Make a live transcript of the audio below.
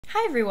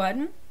Hi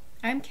everyone,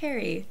 I'm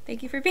Carrie.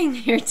 Thank you for being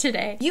here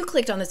today. You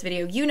clicked on this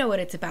video, you know what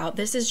it's about.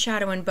 This is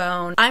Shadow and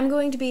Bone. I'm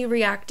going to be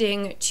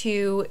reacting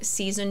to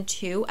season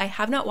 2. I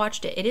have not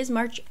watched it. It is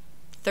March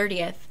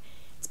 30th.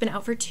 It's been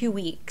out for 2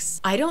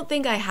 weeks. I don't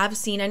think I have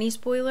seen any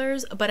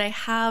spoilers, but I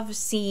have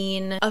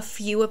seen a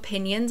few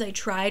opinions. I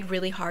tried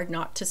really hard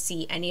not to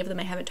see any of them.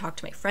 I haven't talked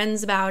to my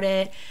friends about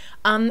it.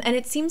 And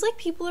it seems like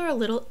people are a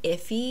little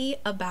iffy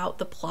about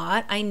the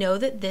plot. I know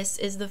that this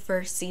is the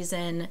first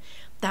season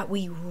that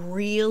we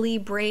really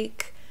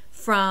break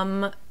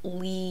from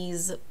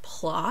Leigh's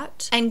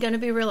plot. And gonna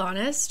be real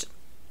honest,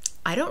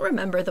 I don't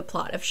remember the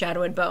plot of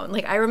Shadow and Bone.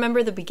 Like, I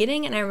remember the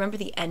beginning and I remember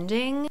the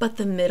ending, but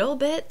the middle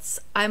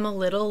bits, I'm a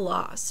little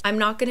lost. I'm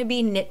not gonna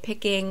be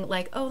nitpicking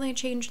like, oh, they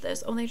changed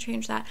this, oh, they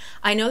changed that.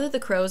 I know that the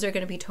crows are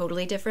gonna be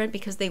totally different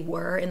because they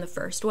were in the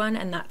first one,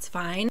 and that's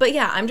fine. But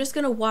yeah, I'm just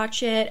gonna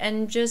watch it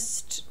and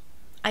just,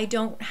 I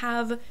don't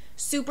have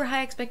super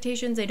high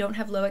expectations. I don't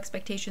have low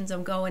expectations.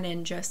 I'm going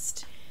in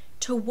just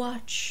to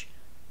watch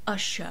a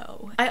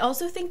show. I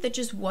also think that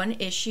just one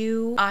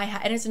issue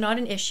and it's not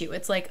an issue,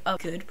 it's like a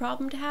good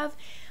problem to have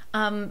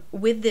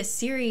with this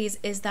series,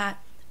 is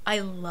that I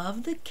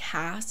love the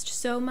cast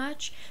so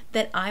much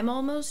that I'm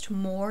almost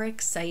more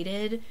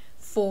excited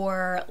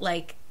for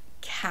like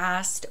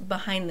cast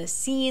behind the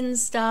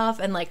scenes stuff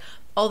and like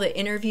all the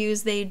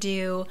interviews they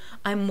do.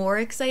 I'm more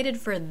excited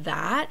for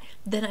that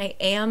than I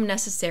am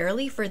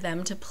necessarily for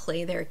them to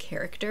play their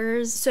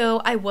characters.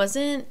 So I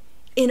wasn't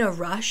in a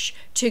rush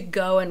to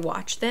go and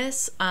watch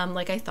this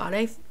like I thought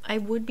I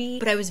would be,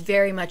 but I was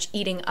very much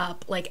eating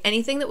up like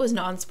anything that was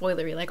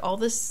non-spoilery, like all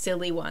the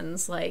silly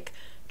ones, like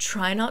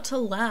try not to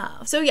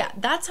laugh. So yeah,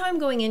 that's how I'm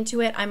going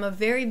into it. I'm a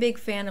very big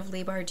fan of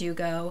Leigh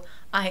Bardugo.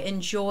 I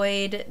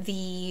enjoyed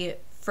the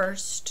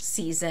first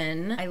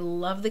season. I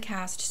love the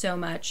cast so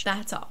much.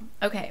 That's all.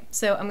 Okay,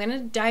 so I'm gonna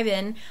dive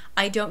in.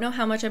 I don't know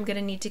how much I'm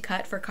gonna need to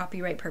cut for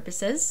copyright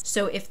purposes,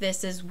 so if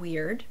this is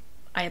weird,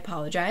 I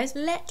apologize.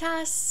 Let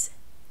us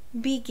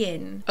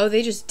begin. Oh,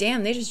 they just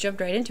jumped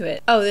right into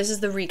it. Oh, this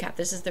is the recap.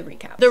 This is the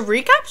recap. The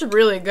recap's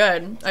really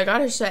good, I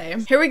gotta say.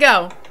 Here we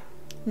go.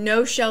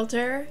 No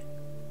shelter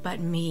but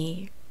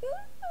me.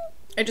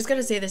 I just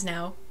gotta say this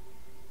now.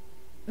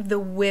 The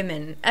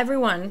women,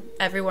 everyone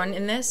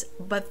in this,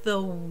 but the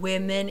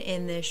women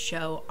in this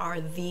show are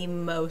the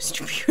most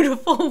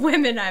beautiful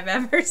women I've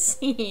ever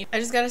seen. I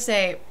just gotta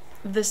say,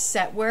 the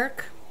set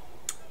work,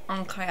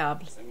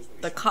 incroyable.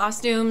 The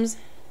costumes,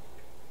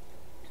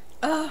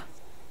 ugh.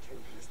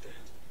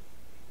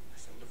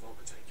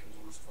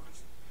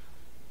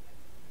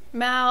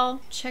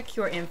 Mal, check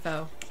your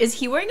info. Is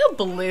he wearing a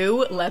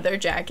blue leather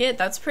jacket?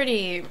 That's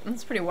pretty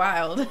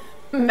wild.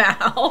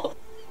 Mal.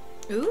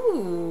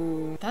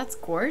 Ooh, that's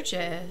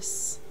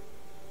gorgeous.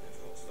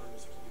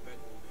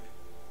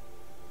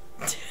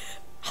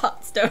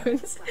 Hot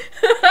stones.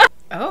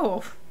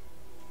 Oh.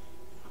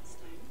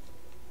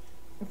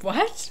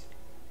 What?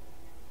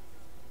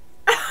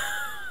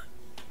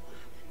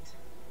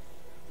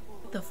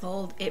 The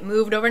fold, it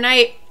moved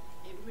overnight.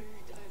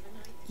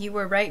 You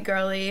were right,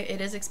 girly.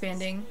 It is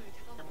expanding.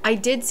 I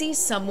did see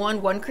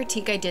one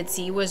critique I did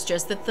see was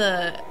just that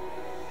the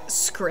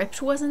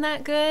script wasn't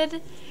that good.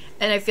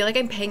 And I feel like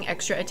I'm paying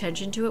extra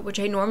attention to it,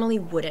 which I normally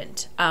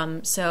wouldn't.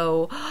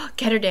 So,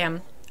 get her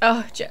damn.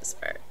 Oh,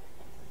 Jesper.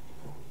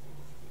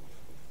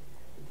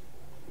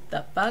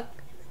 The fuck?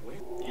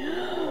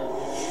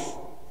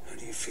 How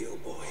do you feel,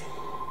 boy?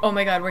 Oh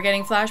my god, we're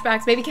getting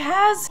flashbacks. Baby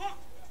Kaz!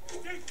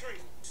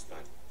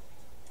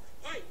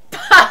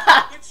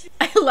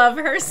 I love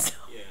her so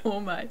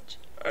much.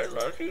 I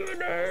love you,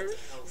 nurse.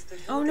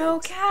 Oh no,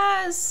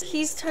 Kaz!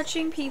 He's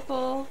touching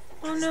people.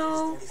 Oh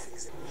no.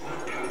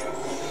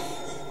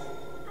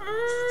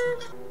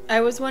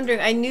 I was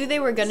wondering, I knew they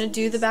were gonna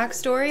do the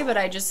backstory, but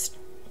I just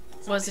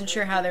wasn't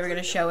sure how they were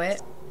gonna show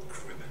it.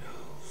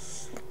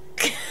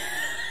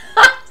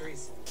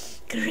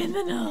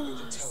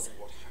 Criminals.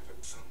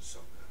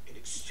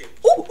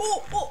 Ooh,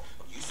 ooh, ooh.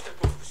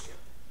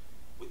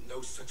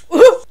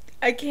 Ooh.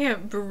 I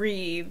can't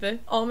breathe.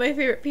 All my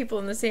favorite people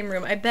in the same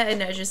room. I bet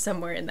Inej is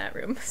somewhere in that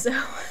room, so.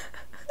 Well,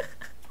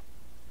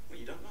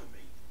 you don't know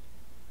me.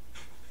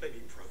 Maybe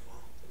in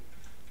profile.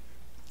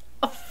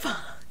 Oh,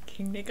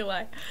 fucking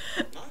Nikolai.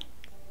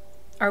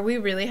 Are we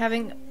really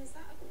having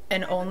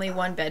an only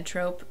one bed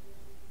trope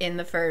in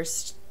the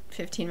first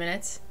 15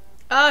 minutes?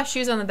 Oh, she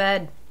was on the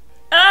bed.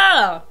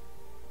 Oh!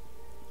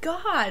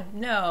 God,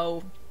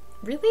 no.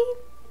 Really?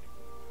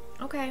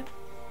 Okay.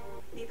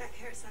 Be back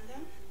here at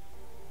sundown?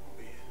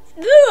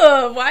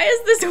 Ugh, why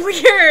is this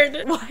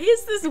weird? Why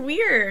is this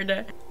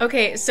weird?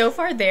 Okay, so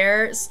far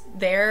their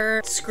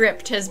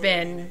script has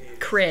been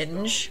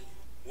cringe.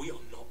 We are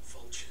not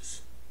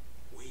vultures.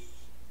 We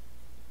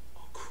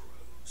are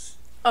crows.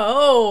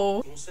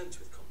 Oh. More sense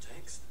with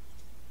context.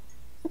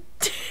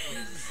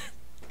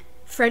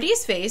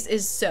 Freddy's face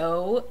is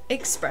so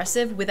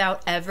expressive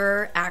without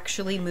ever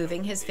actually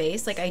moving his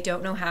face. Like, I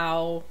don't know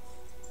how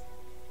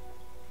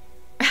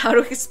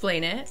to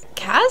explain it.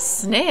 Kaz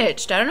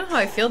snitched. I don't know how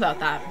I feel about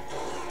that.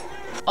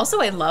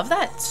 Also, I love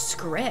that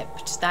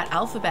script. That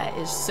alphabet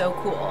is so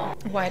cool.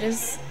 Why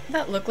does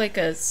that look like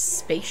a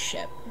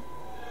spaceship?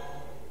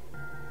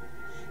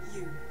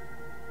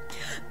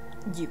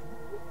 You.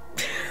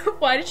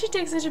 Why did she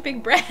take such a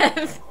big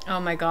breath? Oh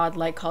my god,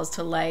 like calls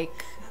to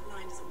like. That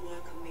line doesn't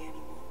work on me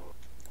anymore.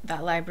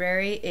 That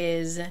library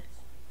is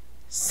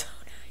so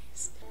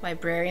nice.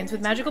 Librarians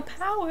with magical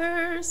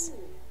powers.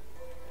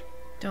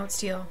 Don't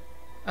steal.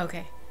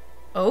 Okay.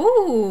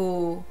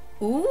 Oh.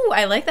 Ooh,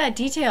 I like that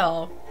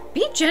detail.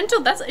 Be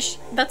gentle.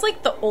 That's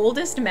like the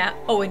oldest map.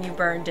 Oh, and you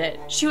burned it.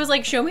 She was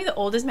like, show me the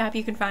oldest map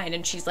you can find.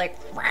 And she's like,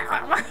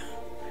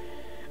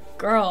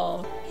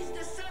 girl.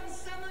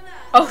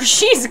 Oh,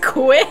 she's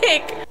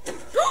quick.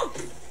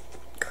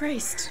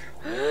 Christ.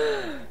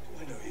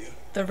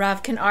 The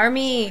Ravkan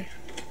army.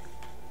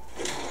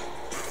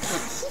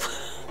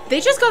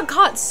 They just got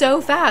caught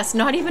so fast.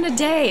 Not even a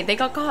day. They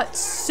got caught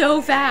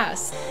so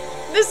fast.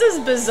 This is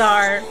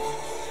bizarre.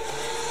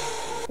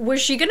 Was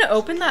she gonna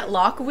open that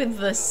lock with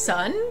the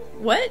sun?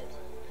 What?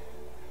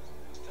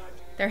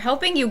 They're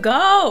helping you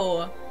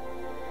go.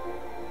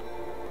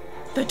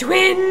 The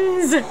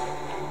twins.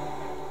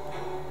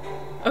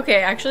 Okay,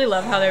 I actually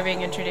love how they're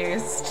being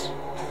introduced.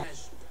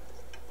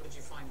 What did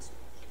you find?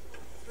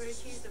 We're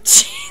accused of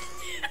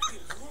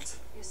What?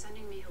 You're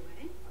sending me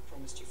away? I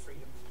promised you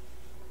freedom.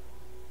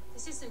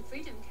 This isn't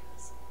freedom,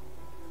 Kaz.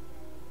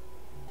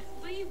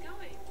 Where are you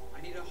going?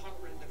 I need a hot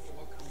render for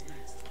what comes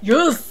next.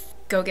 Yes!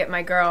 Go get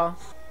my girl.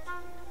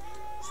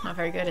 It's not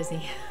very good, is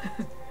he?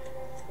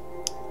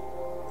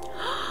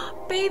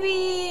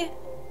 Baby!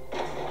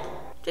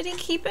 Did he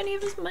keep any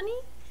of his money?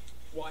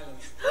 Wyland.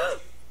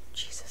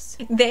 Jesus.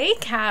 They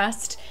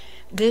cast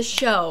this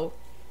show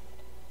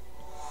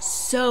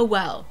so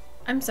well.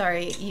 I'm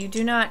sorry, you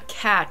do not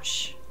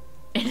catch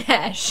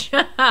Inesh.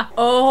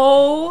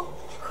 Oh,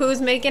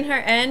 who's making her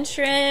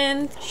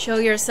entrance? Show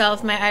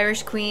yourself, my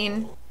Irish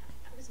queen.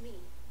 That was me.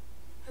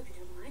 Hope you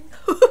don't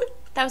mind.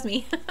 That was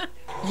me.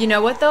 You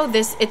know what though?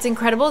 It's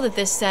incredible that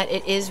this set,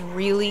 it is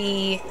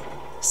really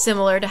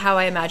similar to how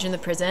I imagine the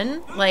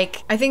prison.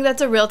 Like, I think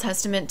that's a real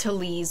testament to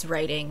Leigh's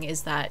writing,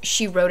 is that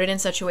she wrote it in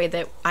such a way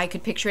that I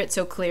could picture it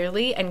so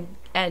clearly,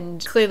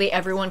 and clearly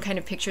everyone kind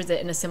of pictures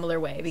it in a similar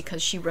way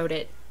because she wrote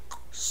it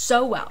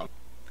so well.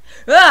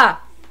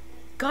 Ah!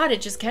 God, it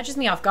just catches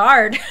me off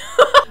guard.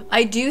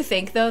 I do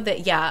think though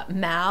that, yeah,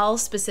 Mal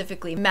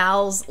specifically,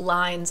 Mal's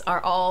lines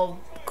are all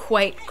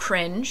quite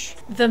cringe.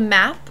 The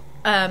map,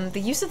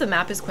 the use of the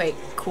map is quite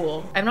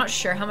cool. I'm not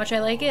sure how much I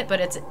like it, but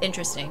it's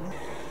interesting.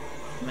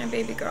 My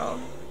baby girl.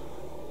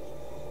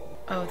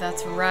 Oh,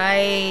 that's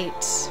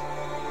right.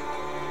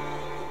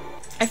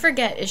 I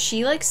forget, is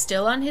she like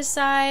still on his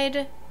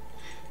side?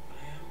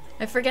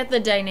 I forget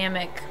the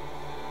dynamic.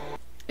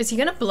 Is he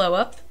gonna blow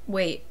up?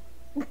 Wait.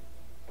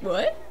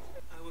 What?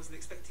 I wasn't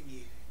expecting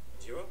you.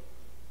 Sure?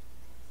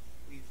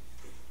 We've...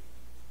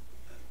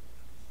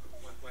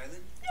 Wyland?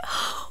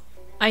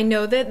 I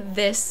know that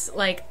this,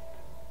 like,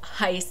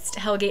 heist,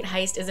 Hellgate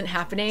heist isn't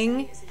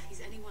happening. As if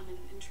he's anyone, and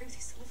in truth,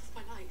 he's the love of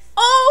my life.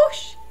 Oh,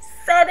 she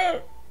said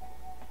it.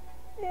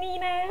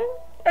 Nina.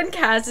 And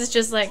Kaz is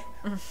just like,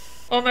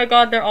 oh my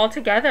god, they're all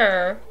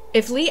together.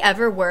 If Leigh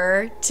ever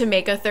were to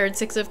make a third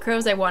Six of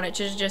Crows, I want it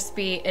to just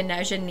be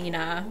Inej and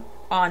Nina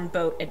on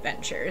boat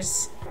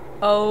adventures.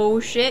 Oh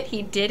shit,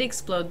 he did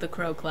explode the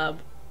Crow Club.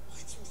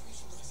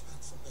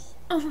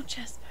 Oh,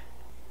 Jasper.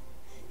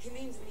 He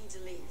means we need to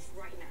leave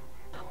right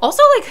now.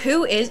 Also, like,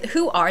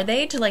 who are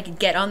they to, like,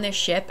 get on this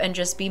ship and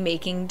just be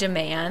making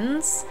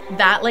demands?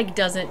 That, like,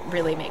 doesn't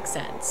really make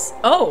sense.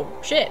 Oh,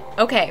 shit.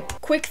 Okay.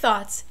 Quick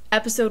thoughts.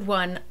 Episode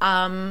 1.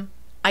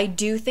 I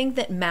do think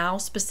that Mal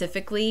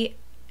specifically,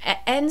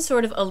 and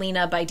sort of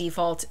Alina by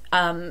default,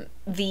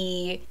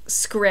 the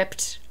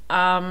script,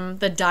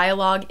 the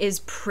dialogue is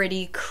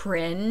pretty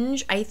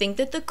cringe. I think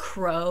that the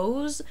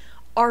crows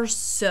are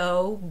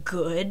so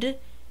good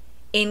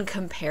in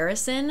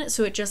comparison,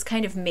 so it just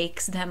kind of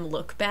makes them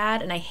look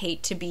bad, and I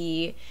hate to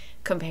be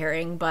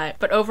comparing,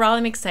 but overall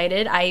I'm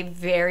excited. I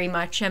very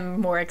much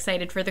am more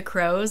excited for the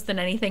crows than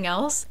anything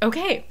else.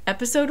 Okay,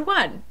 episode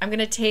 1. I'm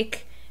gonna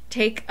take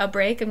a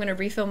break. I'm gonna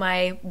refill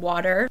my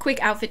water.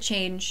 Quick outfit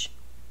change,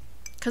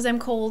 because I'm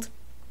cold.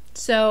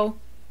 So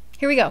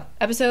here we go,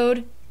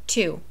 episode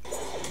 2. I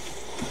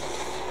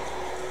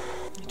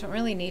don't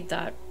really need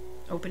that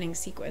opening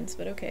sequence,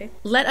 but okay.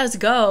 Let us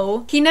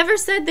go. He never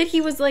said that he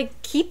was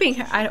like keeping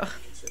her. I don't.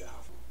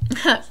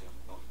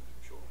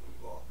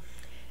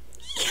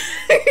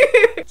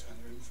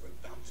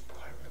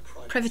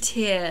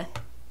 Privateer.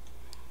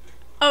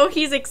 Oh,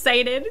 he's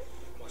excited.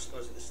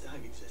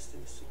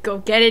 Go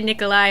get it,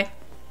 Nikolai.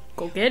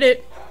 Go get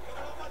it.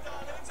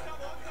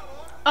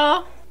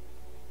 Oh.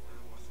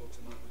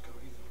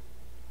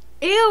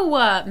 Ew,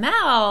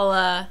 Mal.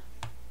 Well,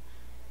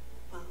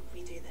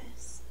 we do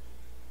this.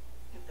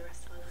 We have the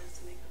rest of our lives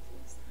to make up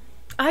for this.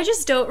 I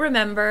just don't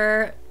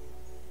remember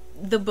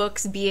the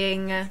books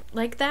being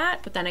like that,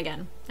 but then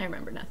again, I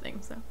remember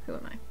nothing, so who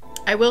am I?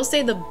 I will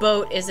say the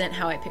boat isn't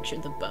how I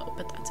pictured the boat,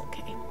 but that's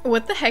okay.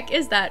 What the heck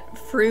is that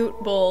fruit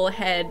bowl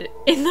head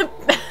in the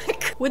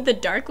back? Would the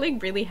Darkling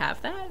really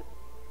have that?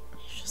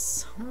 He's just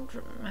so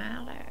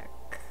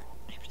dramatic.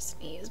 I have to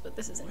sneeze, but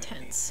this is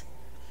intense.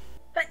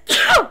 Bless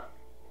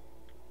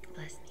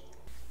me.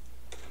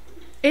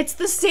 It's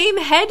the same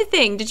head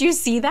thing. Did you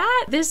see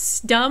that? This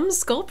dumb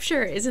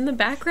sculpture is in the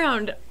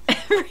background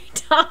every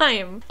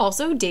time.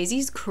 Also,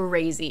 Daisy's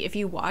crazy. If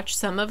you watch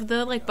some of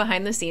the like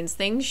behind the scenes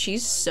things,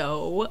 she's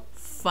so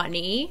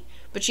funny,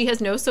 but she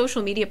has no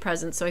social media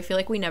presence, so I feel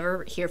like we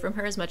never hear from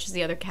her as much as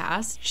the other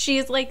cast. She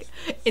is like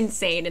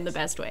insane in the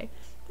best way.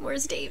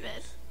 Where's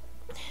David?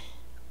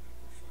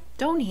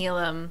 Don't heal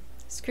him.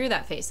 Screw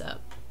that face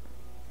up.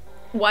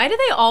 Why do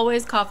they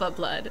always cough up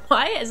blood?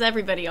 Why is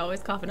everybody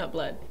always coughing up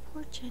blood?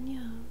 Poor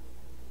Jenya.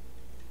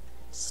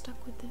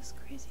 Stuck with this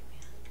crazy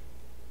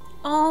man.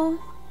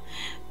 Oh,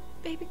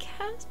 baby Cas.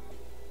 How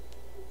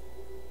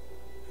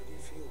do you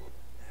feel?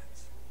 That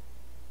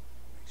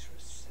makes her a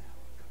sour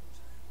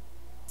cocktail.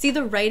 See,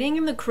 the writing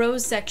in the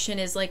crows section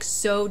is like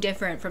so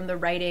different from the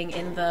writing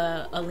in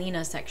the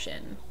Alina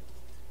section.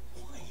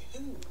 Why?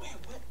 Who? Where?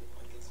 What?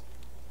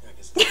 I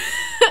guess.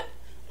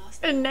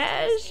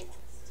 Inej.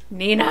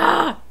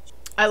 Nina.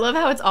 I love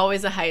how it's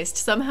always a heist.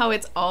 Somehow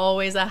it's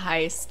always a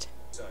heist.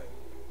 So,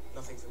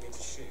 nothing for me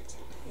to shoot.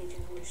 You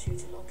can always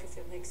shoot a lock if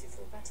it makes you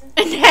feel better.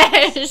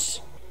 Inej.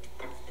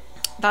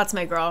 That's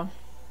my girl.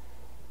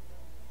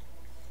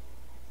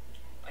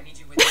 I need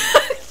you with me.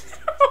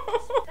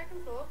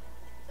 Second floor,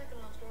 second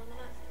last door on the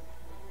left.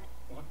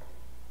 What?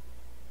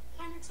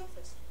 Heinrich's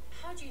office.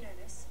 How do you know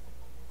this?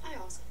 I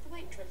asked the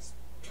waitress.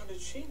 How did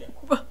she know?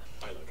 I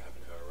like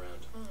having her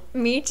around.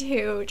 Me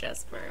too,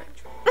 Jesper.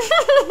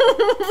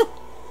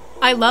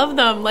 I love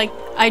them. Like,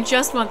 I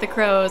just want the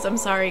crows. I'm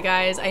sorry,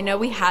 guys. I know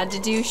we had to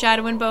do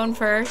Shadow and Bone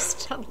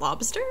first. That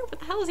lobster? What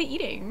the hell is he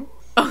eating?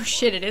 Oh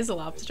shit, it is a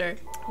lobster.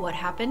 What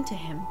happened to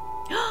him?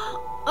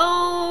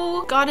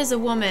 Oh, God is a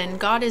woman.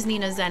 God is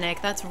Nina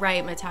Zenik. That's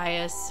right,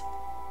 Matthias.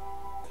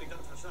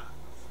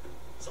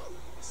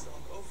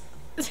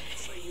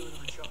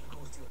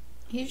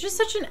 He's just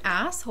such an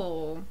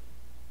asshole.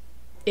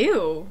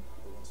 Ew.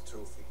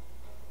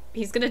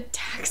 He's gonna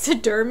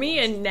taxidermy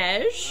and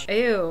Inej?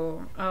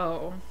 Ew.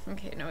 Oh.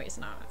 Okay, no he's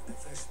not.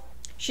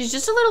 She's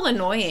just a little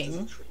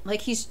annoying.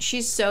 Like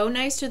she's so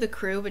nice to the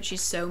crew, but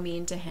she's so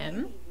mean to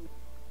him.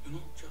 You're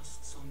not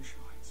just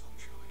sunshine,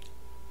 sunshine.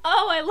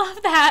 Oh, I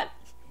love that.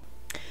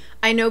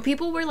 I know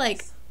people were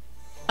like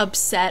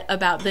upset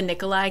about the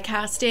Nikolai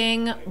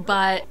casting,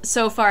 but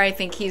so far I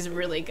think he's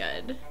really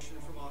good.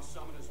 From our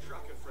summoner's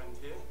tracker friend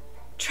here.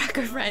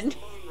 Tracker friend.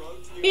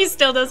 He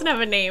still doesn't have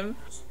a name.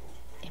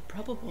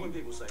 Improbable. When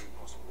people say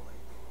impossible,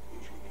 they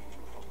usually mean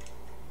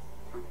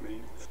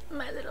improbable.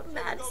 My little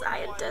mad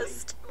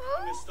scientist.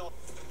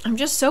 I'm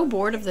just so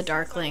bored of the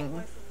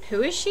Darkling.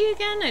 Who is she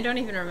again? I don't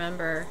even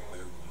remember.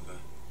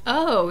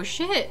 Oh,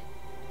 shit.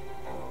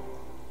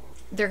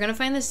 They're gonna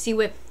find the sea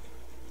whip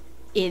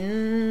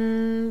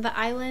in the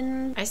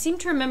island. I seem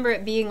to remember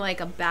it being like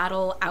a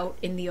battle out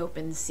in the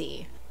open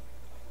sea.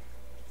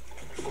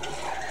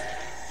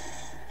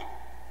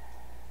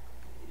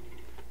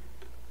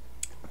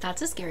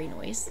 That's a scary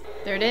noise.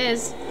 There it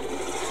is.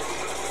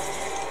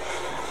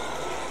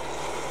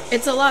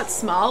 It's a lot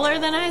smaller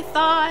than I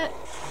thought.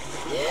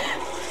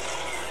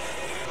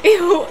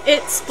 Ew,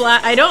 it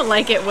splat. I don't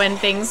like it when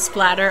things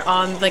splatter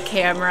on the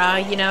camera,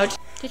 you know.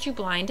 Did you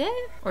blind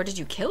it? Or did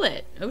you kill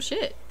it? Oh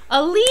shit.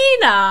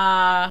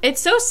 Alina!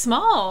 It's so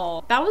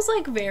small. That was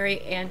like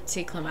very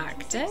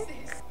anticlimactic.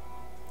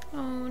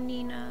 Oh,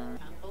 Nina.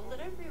 Hold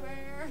it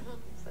everywhere.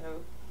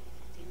 So,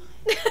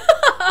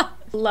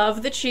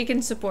 Love that she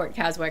can support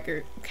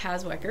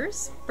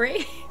Casbreaker's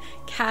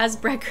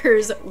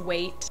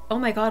weight. Oh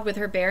my god, with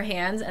her bare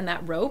hands and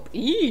that rope.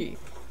 Eee.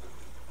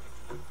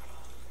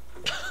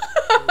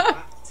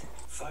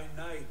 Fine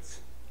night.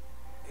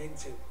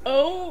 Ain't it?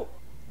 Oh,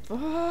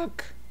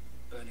 fuck.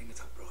 Burning it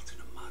up brought in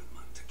a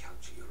madman to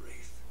capture your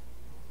wraith.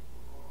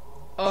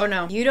 Oh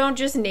no. You don't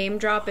just name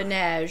drop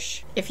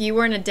Inej. If you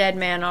weren't a dead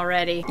man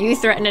already. You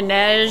threaten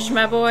Inej,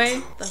 my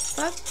boy? The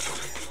fuck?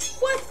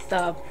 What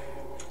the?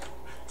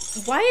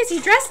 Why is he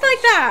dressed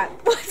like that?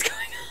 What's going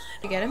on?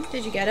 Did you get him?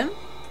 Did you get him?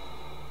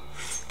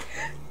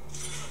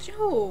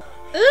 Joe.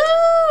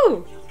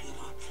 Ooh!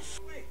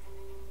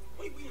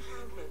 Wait, we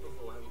have met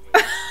before, haven't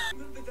we?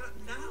 Remember that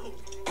now.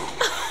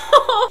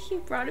 He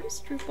brought him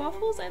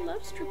stroopwafels. I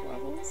love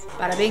stroopwafels.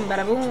 Bada bing,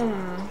 bada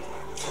boom.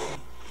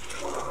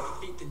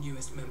 Meet the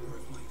newest member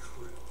of my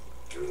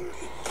crew.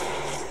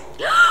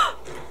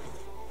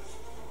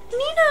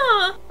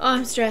 Nina! Oh,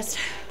 I'm stressed.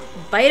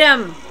 Bite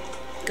him.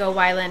 Go,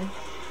 Wylan.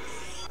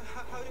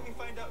 How did we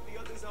find out the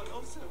others are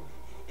also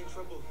in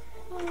trouble?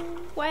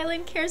 Oh,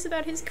 Wylan cares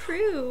about his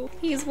crew.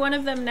 He's one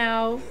of them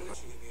now. She'll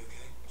be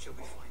okay. She'll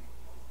be fine.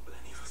 Will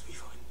any of us be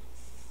fine?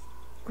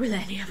 Will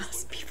any of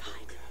us be fine?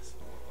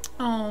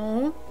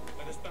 Oh,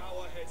 Let us bow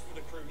our heads for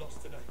the crew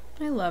lost today.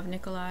 I love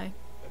Nikolai.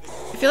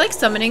 I feel like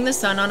summoning the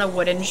sun on a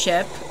wooden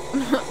ship.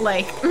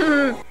 Like,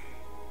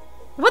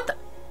 what the?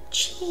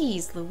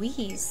 Jeez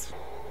Louise.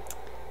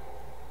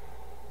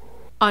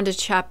 On to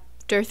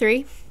chapter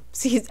 3.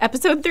 See,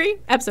 episode 3?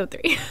 Episode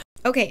 3.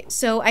 Okay,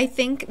 so I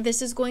think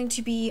this is going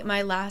to be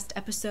my last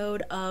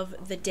episode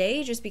of the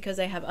day just because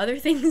I have other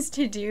things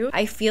to do.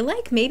 I feel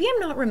like maybe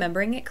I'm not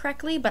remembering it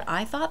correctly, but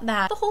I thought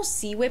that the whole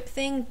sea whip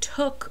thing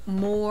took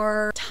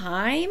more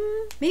time.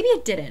 Maybe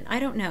it didn't, I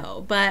don't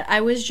know. But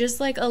I was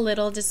just like a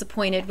little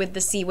disappointed with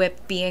the sea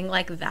whip being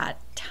like that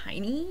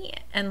tiny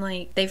and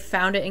like they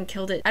found it and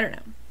killed it. I don't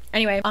know.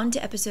 Anyway, on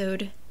to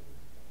episode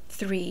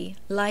 3,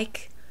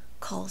 Like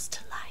Calls to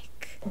Like.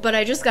 But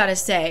I just gotta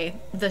say,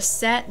 the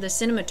set, the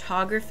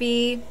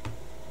cinematography,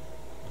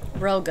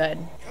 real good.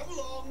 Come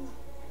along.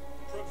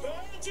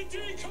 Prepare to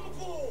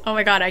decouple. Oh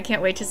my god, I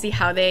can't wait to see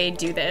how they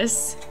do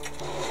this.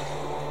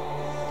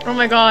 Oh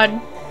my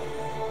god.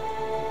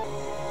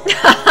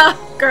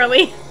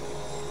 Girly. You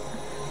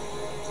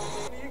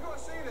gotta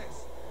see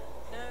this.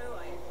 No,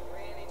 I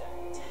really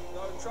don't.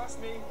 No,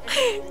 trust me.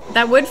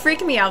 That would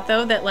freak me out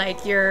though, that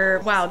like you're,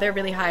 wow, they're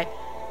really high.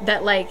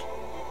 That like,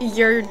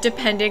 you're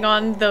depending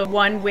on the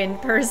one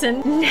wind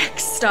person.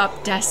 Next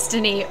stop,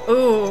 Destiny.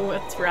 Ooh,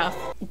 it's rough.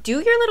 Do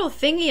your little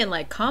thingy and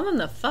like calm him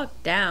the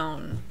fuck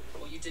down.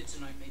 What you did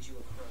tonight made you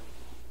a pro.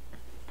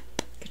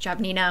 Good job,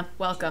 Nina.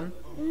 Welcome.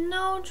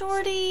 No,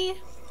 Jordy.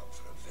 Up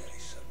for a very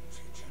sudden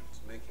future.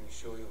 It's making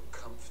sure you're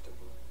comfortable.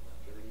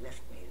 You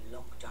left me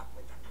locked up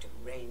with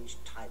that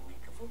deranged time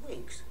maker for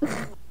weeks.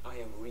 I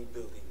am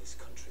rebuilding this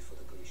country for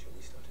the Grisha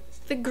we started this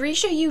day. The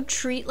Grisha you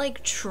treat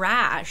like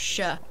trash.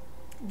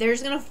 They're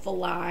just gonna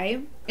fly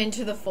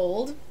into the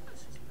fold.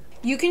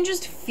 You can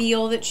just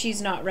feel that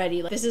she's not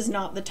ready. Like, this is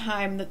not the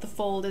time that the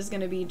fold is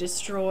gonna be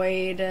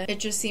destroyed. It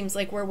just seems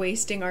like we're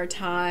wasting our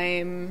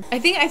time. I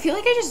feel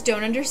like I just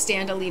don't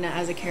understand Alina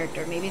as a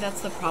character. Maybe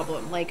that's the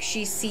problem. Like,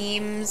 she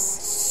seems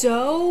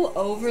so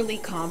overly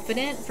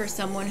confident for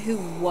someone who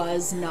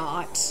was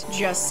not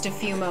just a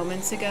few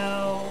moments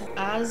ago,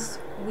 as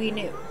we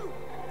knew.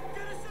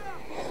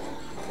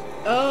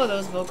 Oh,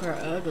 those Volker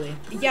are ugly.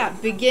 Yeah,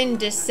 begin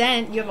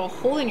descent. You have a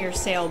hole in your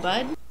sail,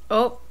 bud.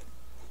 Oh.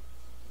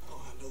 I'll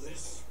handle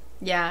this.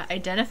 Yeah,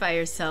 identify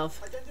yourself.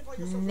 Identify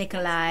yourself.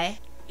 Nikolai.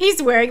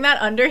 He's wearing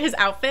that under his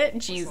outfit?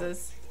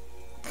 Jesus.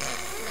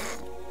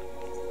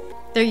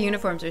 Their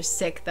uniforms are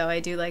sick, though. I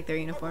do like their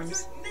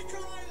uniforms.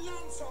 Nikolai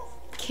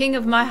Lantsov, King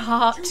of my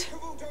heart. Duke of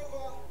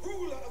Moldova,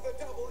 ruler of the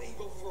Double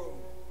Eagle Throne.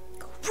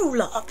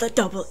 Ruler of the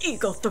Double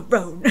Eagle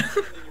Throne.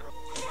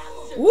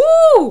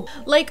 Woo!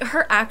 Like,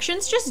 her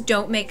actions just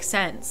don't make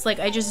sense. Like,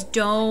 I just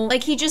don't...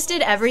 Like, he just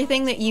did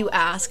everything that you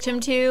asked him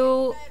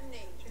to.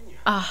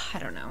 I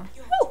don't know.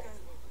 You have to go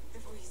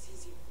before he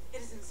sees you.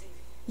 It isn't safe.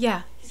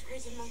 Yeah. He's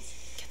created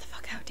monsters. Get the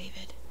fuck out,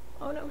 David.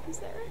 Oh no, he's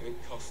there. A bit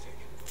caustic.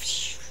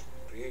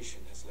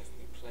 Creation has left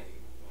me plagued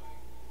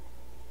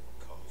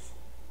by cough.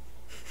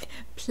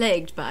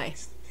 Plagued by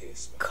It's the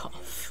pierce by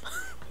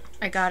cough.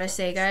 I gotta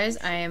say, guys,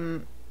 I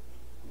am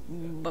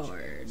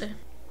bored.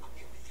 I'll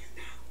be with you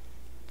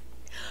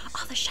now.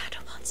 All the shadow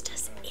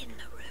monsters in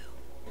the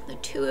room. The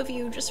two of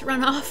you just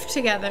run off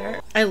together.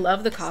 I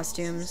love the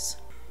costumes.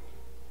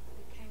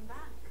 Came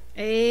back.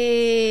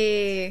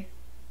 Hey.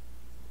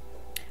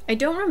 I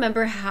don't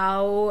remember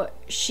how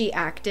she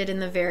acted in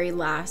the very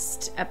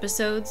last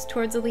episodes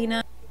towards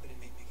Alina. Nobody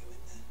made me go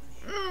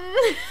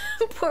in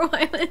there. Poor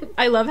Wyman.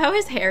 I love how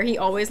his hair, he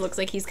always looks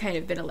like he's kind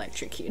of been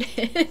electrocuted.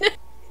 In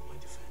my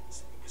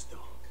defense, it was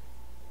dark.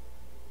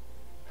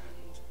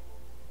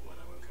 And when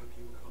I woke up,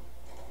 you were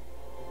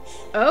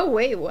gone. Oh,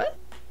 wait, what?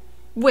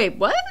 Wait,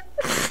 what?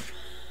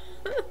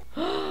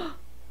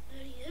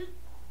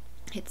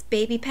 It's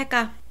baby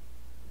Pekka.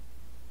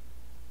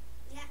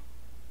 Yeah.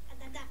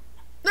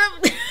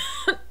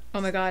 Oh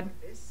my god.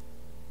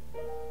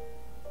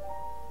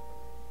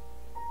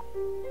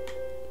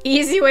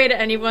 Easy way to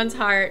anyone's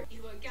heart.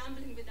 You are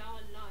gambling with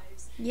our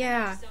lives.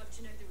 Yeah. You deserve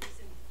to know the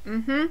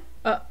reason.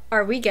 Mm-hmm.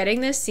 Are we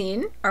getting this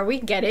scene? Are we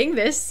getting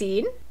this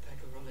scene?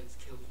 Becca Rollins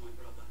killed my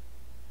brother.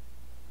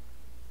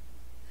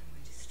 And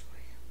we destroy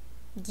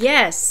him.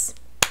 Yes.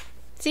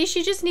 See,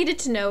 she just needed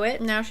to know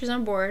it. Now she's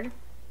on board.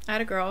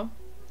 Atta girl.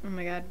 Oh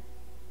my god.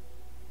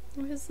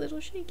 Oh, his little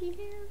shaky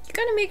hands. You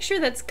gotta make sure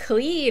that's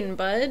clean,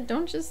 bud.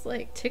 Don't just,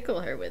 like,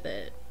 tickle her with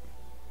it.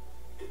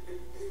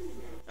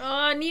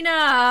 Oh,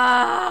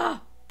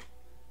 Nina!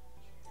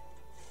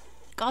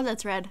 God,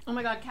 that's red. Oh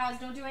my god, Kaz,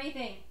 don't do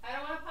anything. I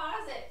don't want to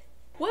pause it.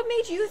 What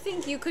made you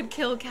think you could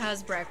kill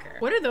Kaz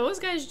Brecker? What are those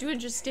guys doing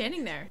just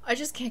standing there? I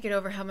just can't get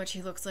over how much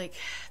he looks like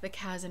the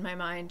Kaz in my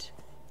mind.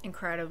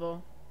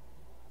 Incredible.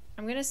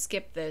 I'm gonna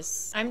skip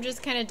this. I'm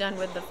just kind of done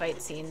with the fight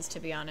scenes,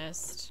 to be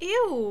honest.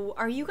 Ew,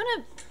 are you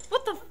gonna...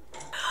 What the...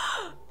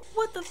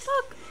 What the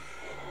fuck?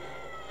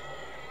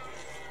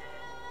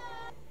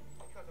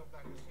 Cut off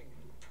that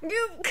finger.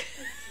 You...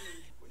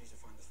 We need to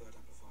find the third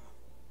amplifier.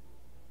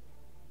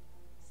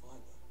 Find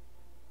them.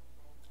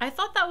 I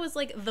thought that was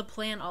like the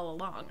plan all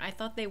along. I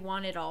thought they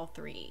wanted all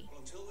three. Well,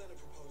 until then, a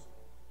proposal.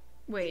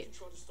 Wait,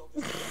 Try to stop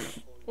this from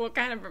falling. what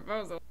kind of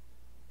proposal?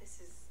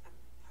 This is a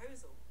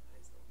proposal.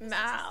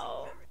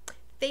 Mal.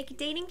 Fake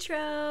dating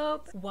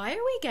trope. Why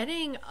are we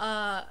getting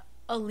a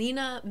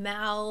Alina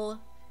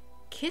Mal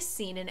kiss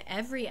scene in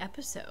every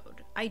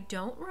episode? I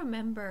don't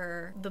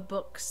remember the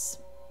books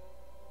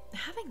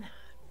having that.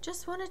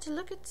 Just wanted to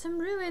look at some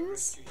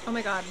ruins. Oh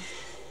my god.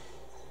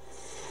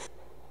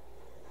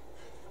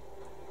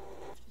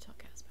 Tell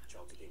Kaz about it.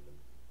 Child to demon.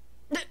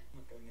 I'm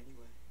not going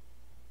anywhere.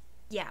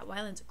 Yeah,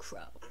 Wyland's a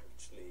crow.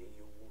 Actually, you're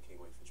walking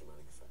away for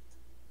dramatic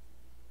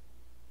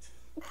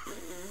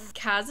effect.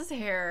 Kaz's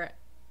hair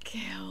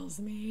kills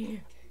me.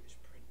 Cave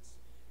prince,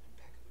 and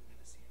Becca would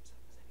never see himself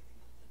as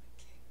anything other than a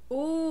king.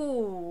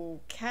 Ooh,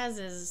 Kaz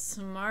is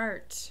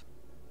smart.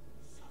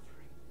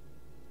 Suffering.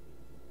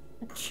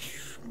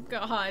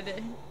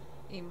 God.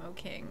 Emo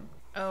king.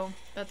 Oh,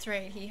 that's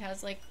right. He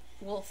has like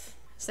wolf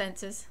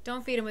senses.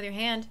 Don't feed him with your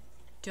hand.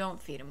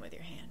 Don't feed him with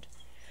your hand.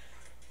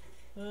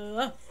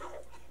 We're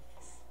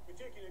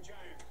taking a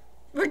giant.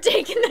 We're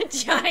taking the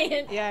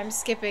giant. Yeah, I'm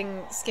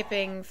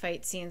skipping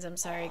fight scenes. I'm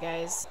sorry,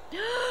 guys.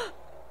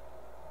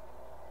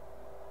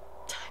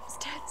 Time is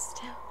dead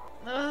still.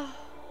 Ugh.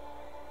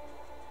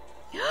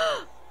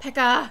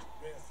 Pekka.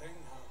 Real thing,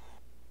 huh?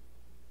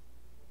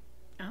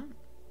 Oh.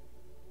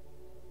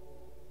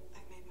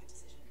 I've made my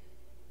decision.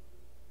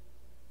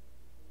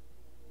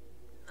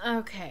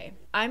 Okay.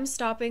 I'm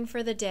stopping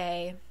for the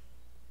day.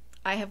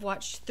 I have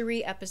watched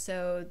 3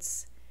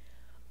 episodes.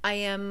 I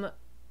am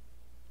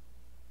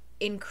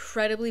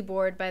incredibly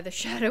bored by the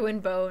Shadow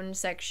and Bone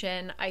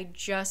section. I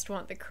just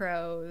want the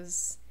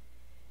crows.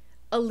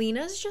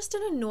 Alina's just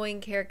an annoying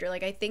character.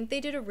 Like, I think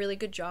they did a really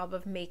good job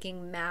of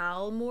making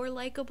Mal more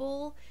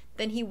likable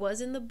than he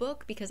was in the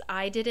book, because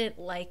I didn't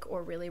like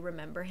or really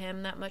remember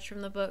him that much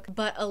from the book.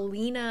 But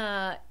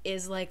Alina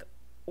is like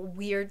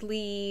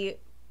weirdly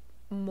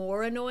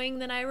more annoying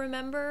than I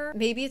remember.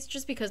 Maybe it's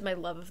just because my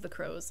love of the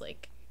crows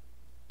like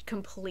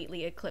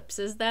completely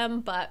eclipses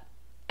them, but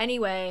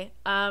anyway,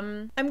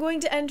 I'm going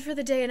to end for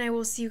the day and I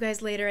will see you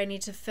guys later. I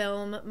need to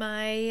film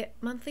my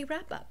monthly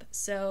wrap-up,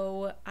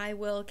 so I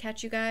will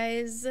catch you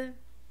guys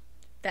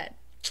then.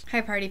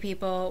 Hi party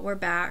people, we're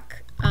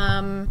back.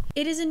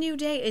 It is a new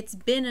day. It's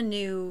been a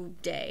new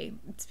day.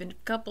 It's been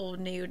a couple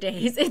new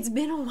days. It's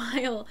been a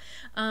while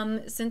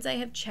since I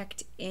have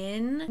checked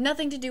in.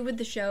 Nothing to do with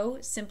the show,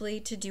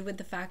 simply to do with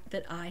the fact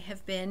that I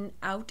have been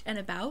out and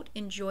about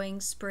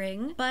enjoying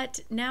spring, but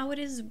now it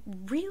is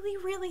really,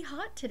 really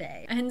hot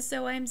today. And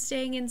so I'm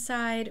staying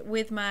inside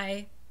with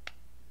my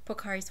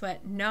Cari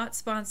sweat. Not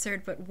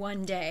sponsored, but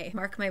one day.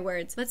 Mark my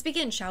words. Let's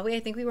begin, shall we? I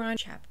think we were on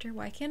chapter.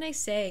 Why can't I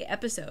say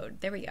episode?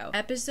 There we go.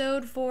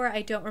 Episode 4.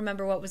 I don't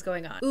remember what was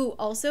going on. Ooh,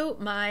 also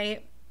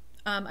my,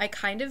 I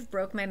kind of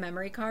broke my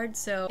memory card,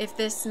 so if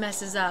this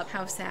messes up,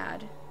 how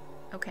sad.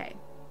 Okay.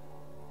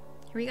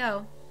 Here we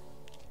go.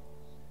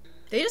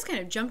 They just kind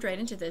of jumped right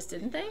into this,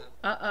 didn't they?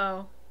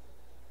 Uh-oh.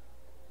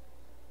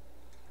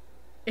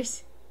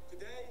 It's...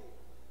 Today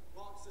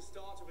marks the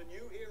start of a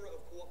new era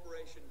of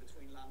cooperation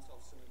between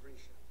Lantos and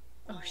Agrisha.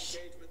 Oh, My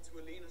shit. engagement to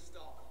Alina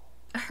Stark.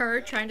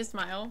 Her trying to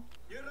smile.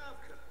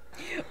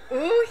 Yuravka.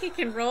 Ooh, he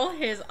can roll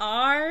his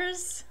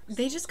R's.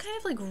 They just kind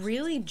of like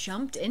really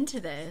jumped into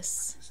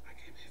this. I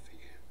came here for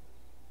you.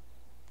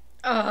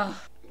 Ugh.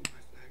 Built my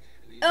flag,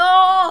 Alina.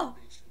 Oh!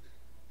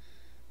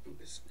 Built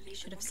this They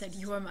should have said,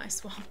 "You are my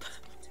swamp."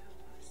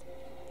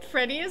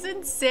 Freddie is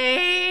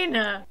insane.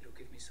 It'll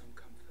give me some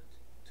comfort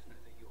to know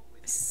that you're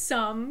with me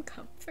Some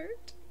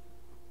comfort.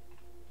 in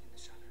the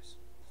shadows.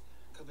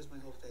 Covers my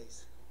whole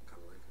face.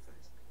 Kind of like her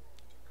face.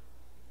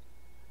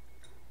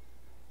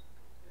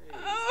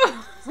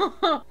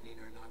 Oh.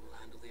 Nina and I will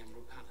handle the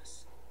Emerald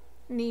Palace.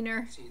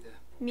 Neener. See there.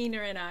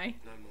 Neener and I.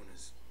 No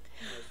mourners.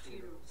 No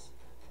funerals.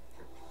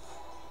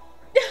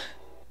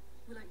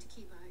 We like to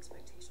keep our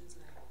expectations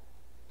low.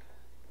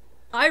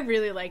 I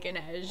really like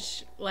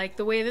Inej. Like,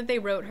 the way that they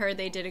wrote her,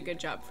 they did a good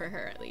job for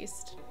her, at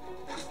least.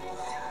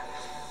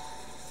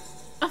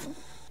 Oh.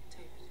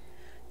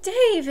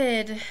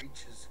 David!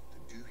 Creatures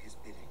that do his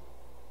bidding.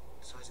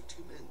 The size of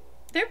 2 men.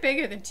 They're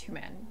bigger than 2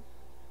 men.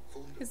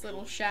 Formed His of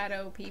little pure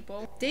shadow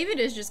people. David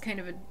is just kind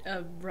of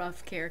a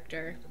rough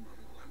character. The moment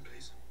alone,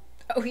 please.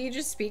 Oh, he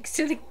just speaks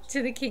to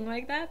the king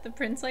like that? The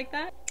prince like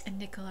that? And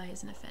Nikolai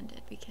isn't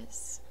offended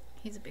because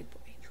he's a big boy.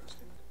 Trust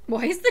him.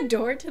 Why is the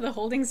door to the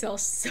holding cell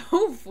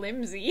so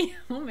flimsy?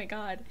 Oh my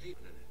god.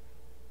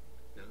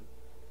 No.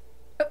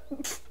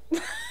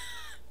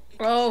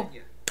 Oh,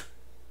 Yeah.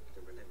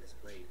 The relentless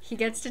blade. he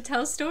gets to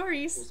tell Of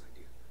stories. course I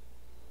do.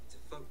 It's a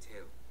folk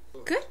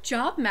tale. Good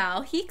job,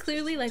 Mal. He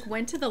clearly like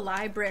went to the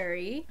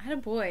library.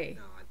 Attaboy.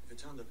 No, if it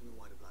turned up in the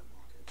wider black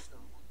market,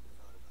 someone would have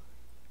heard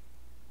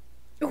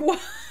about it. What?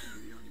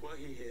 Were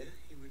he here,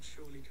 he would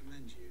surely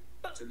commend you.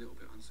 It's a little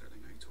bit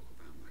unsettling how you talk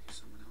about him like he's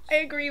someone else. I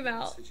agree, It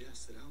Mal.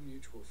 suggests that our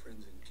mutual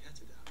friends in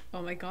Ketterdam.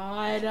 Oh my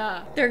god.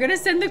 They're gonna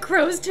send the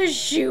crows to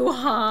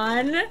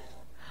Shuhan.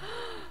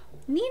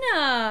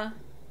 Nina.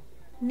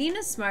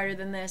 Nina's smarter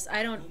than this.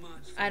 I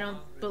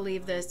don't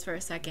believe this for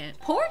a second.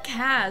 Poor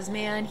Kaz,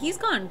 man. He's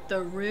gone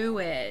through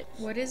it.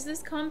 What is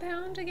this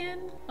compound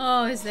again?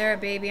 Oh, is there a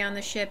baby on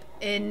the ship?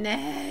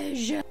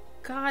 Inej.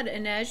 God,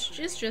 Inej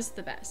is just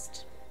the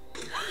best.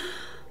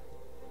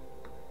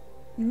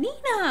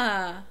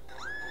 Nina.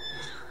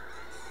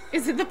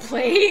 Is it the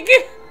plague?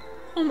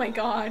 Oh my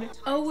god.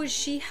 Oh, was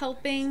she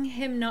helping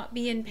him not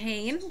be in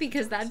pain?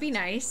 Because that'd be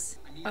nice.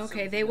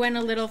 Okay, they went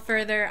a little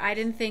further. I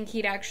didn't think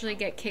he'd actually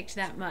get kicked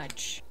that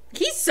much.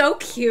 He's so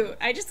cute.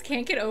 I just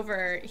can't get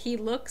over. He's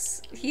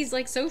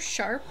like so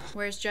sharp.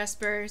 Where's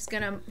Jesper?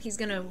 He's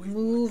gonna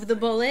move the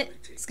bullet.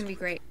 It's gonna be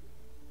great.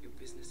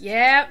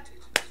 Yep.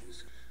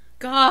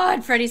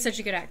 God, Freddy's such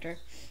a good actor.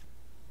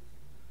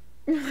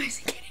 Why is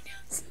he getting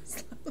down so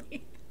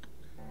slowly?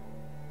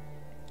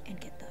 And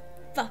get the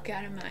fuck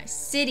out of my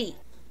city.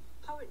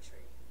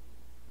 Poetry.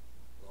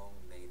 Long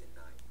may the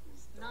night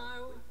whose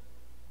No.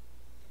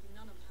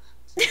 None of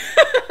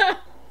that.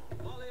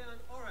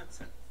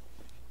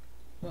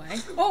 Why?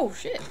 Oh,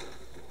 shit.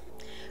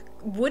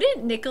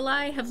 Wouldn't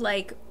Nikolai have,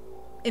 like,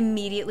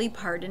 immediately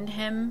pardoned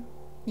him,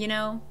 you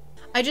know?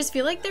 I just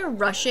feel like they're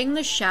rushing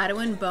the Shadow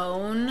and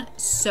Bone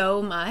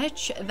so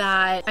much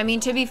that, I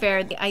mean, to be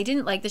fair, I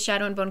didn't like the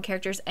Shadow and Bone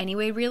characters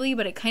anyway, really,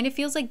 but it kind of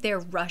feels like they're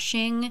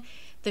rushing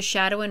the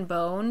Shadow and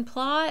Bone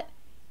plot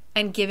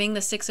and giving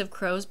the Six of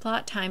Crows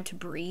plot time to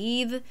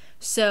breathe.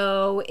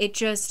 So it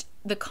just,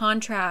 the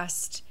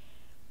contrast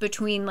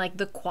between like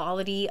the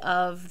quality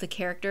of the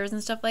characters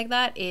and stuff like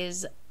that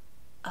is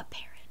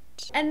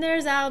apparent. And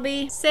there's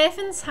Albie, safe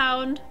and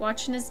sound,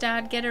 watching his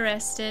dad get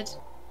arrested.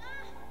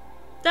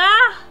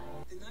 Ah!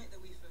 The night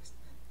that we first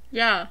met,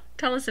 Yeah,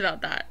 tell us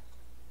about that.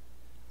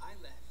 I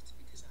left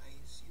because I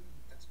assumed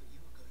that's what you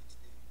were going to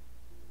do.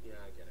 Yeah,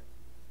 I get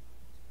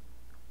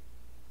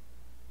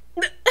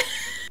it.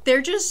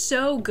 They're just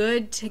so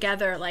good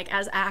together, like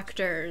as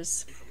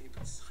actors.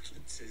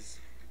 Silences.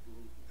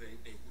 They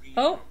really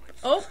Oh, are my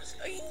oh.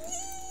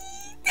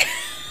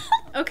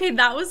 Okay,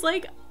 that was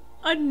like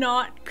a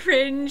not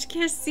cringe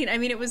kiss scene. I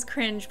mean, it was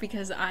cringe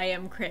because I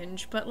am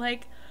cringe, but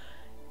like,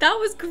 that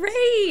was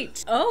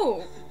great.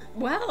 Oh,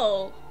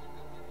 well,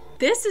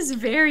 this is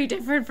very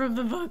different from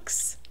the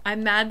books.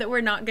 I'm mad that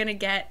we're not gonna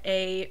get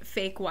a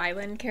fake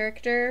Wyland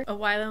character, a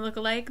Wyland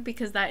lookalike,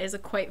 because that is a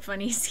quite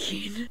funny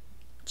scene.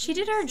 She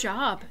did her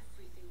job,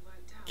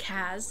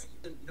 Kaz.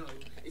 No,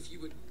 if you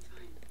would.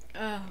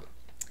 Oh,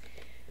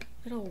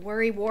 little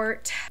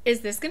worrywart.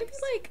 Is this gonna be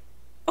like...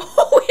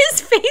 Oh,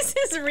 his face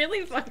is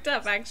really fucked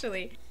up,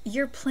 actually.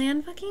 Your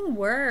plan fucking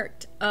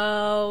worked.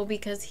 Oh,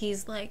 because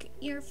he's like,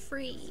 you're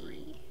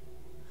free.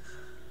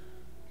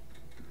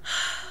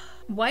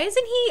 Why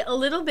isn't he a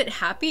little bit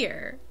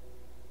happier?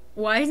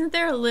 Why isn't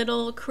there a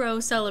little crow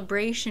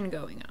celebration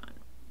going on?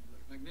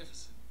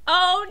 Magnificent.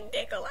 Oh,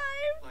 Nikolai.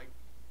 Like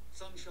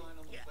sunshine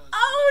on the first.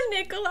 Oh,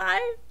 Nikolai.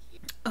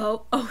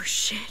 Oh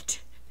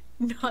shit.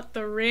 Not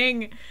the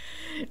ring.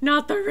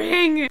 Not the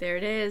ring. There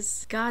it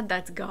is. God,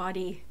 that's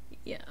gaudy.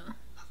 Yeah.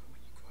 Love it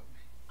when you quote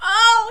me.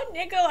 Oh,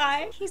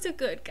 Nikolai. He's a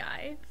good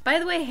guy. By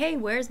the way, hey,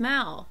 where's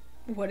Mal?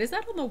 What is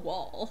that on the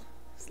wall?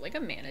 It's like a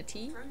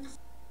manatee. Friends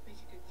make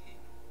a good king.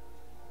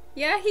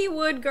 Yeah, he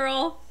would,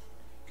 girl.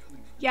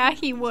 Yeah,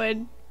 he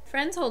would.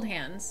 Friends hold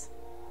hands.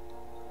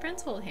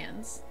 Friends hold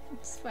hands.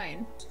 It's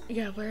fine.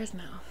 Yeah, where is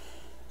Mal?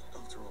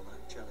 After all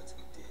that gelatin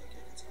deer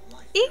gave its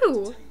life.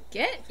 Ew.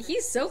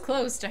 He's so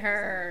close to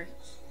her.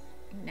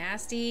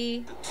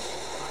 Nasty.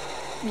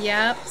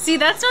 Yep. See,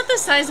 that's not the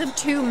size of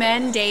two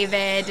men,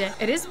 David.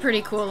 It is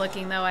pretty cool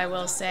looking, though, I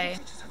will say.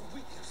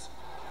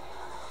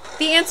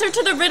 The answer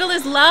to the riddle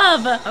is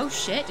love. Oh,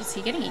 shit. Is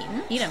he getting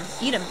eaten? Eat him.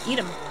 Eat him. Eat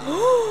him.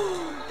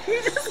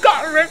 He just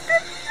got ripped.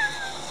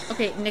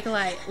 Okay,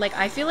 Nikolai, like,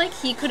 I feel like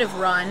he could have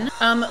run.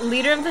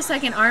 Leader of the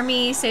Second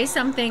Army, say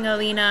something,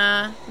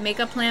 Alina. Make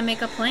a plan,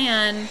 make a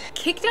plan.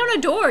 Kick down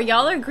a door.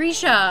 Y'all are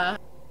Grisha.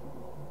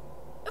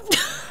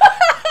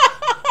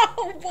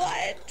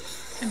 What?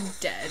 I'm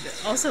dead.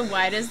 Also,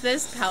 why does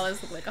this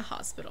palace look like a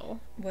hospital?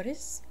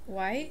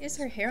 Why is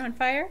her hair on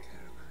fire?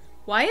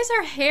 Why is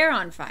her hair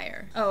on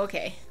fire? Oh,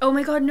 okay. Oh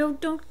my god, no,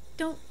 don't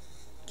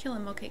kill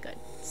him. Okay, good.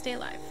 Stay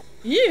alive.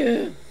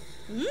 Yeah.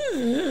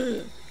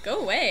 Go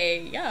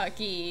away.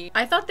 Yucky.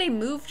 I thought they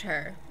moved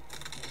her.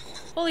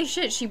 Holy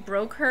shit, she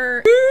broke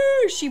her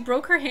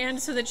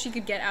hand so that she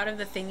could get out of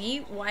the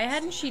thingy. Why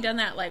hadn't she done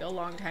that like a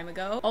long time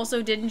ago?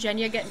 Also, didn't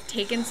Genya get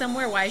taken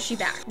somewhere? Why is she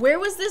back? Where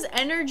was this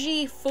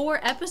energy 4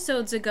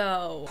 episodes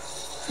ago?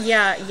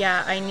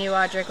 Yeah, I knew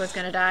Audric was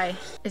gonna die.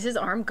 Is his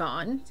arm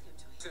gone?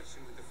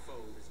 Obsession with the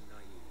fold is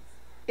naive.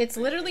 It's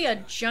literally a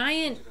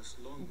giant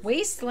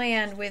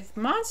wasteland with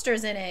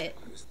monsters in it.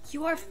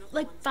 You are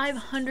like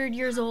 500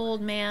 years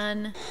old,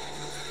 man.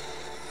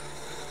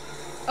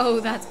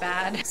 Oh, that's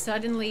bad.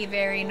 Suddenly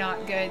very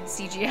not good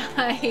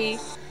CGI.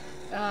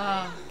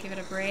 Oh, give it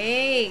a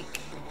break.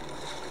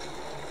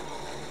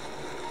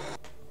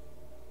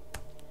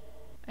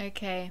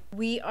 Okay,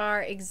 we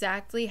are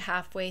exactly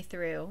halfway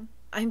through.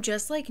 I'm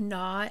just like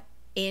not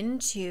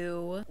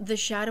into the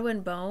Shadow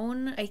and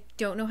Bone. I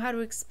don't know how to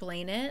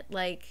explain it.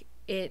 Like,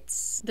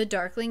 the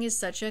Darkling is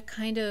such a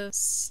kind of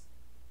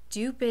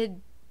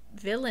stupid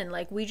villain.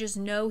 Like, we just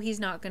know he's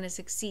not going to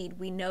succeed.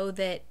 We know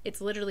that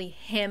it's literally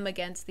him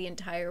against the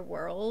entire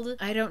world.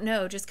 I don't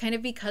know, just kind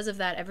of because of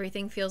that,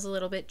 everything feels a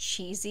little bit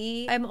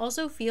cheesy. I'm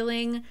also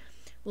feeling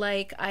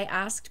like I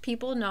asked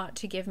people not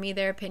to give me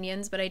their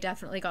opinions, but I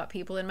definitely got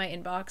people in my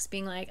inbox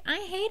being like, I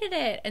hated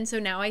it. And so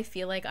now I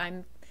feel like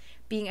I'm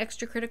being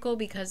extra critical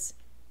because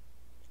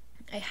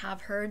I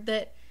have heard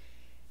that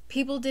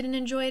people didn't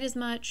enjoy it as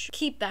much.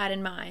 Keep that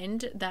in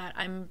mind, that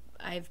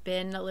I've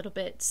been a little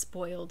bit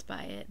spoiled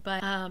by it.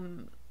 But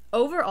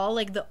overall,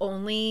 like, the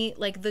only,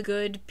 like, the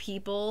good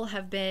people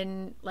have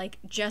been, like,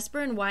 Jesper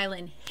and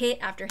Wylan, hit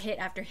after hit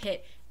after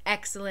hit.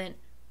 Excellent.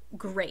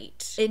 Great.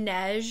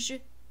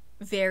 Inej,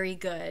 very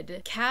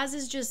good. Kaz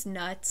is just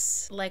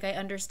nuts. Like, I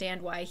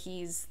understand why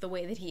he's the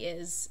way that he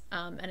is.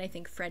 And I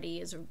think Freddie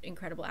is an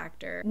incredible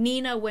actor.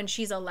 Nina, when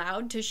she's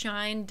allowed to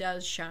shine,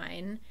 does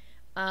shine.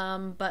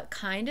 But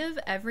kind of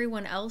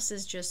everyone else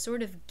is just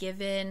sort of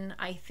given,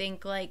 I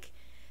think, like,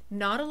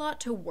 not a lot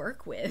to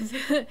work with.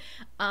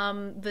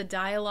 The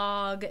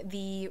dialogue,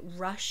 the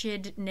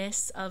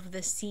rushedness of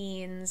the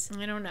scenes,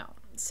 I don't know.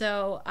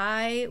 So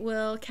I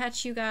will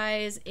catch you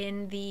guys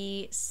in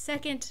the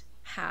second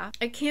half.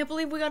 I can't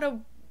believe we got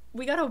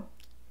a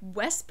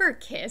Wesper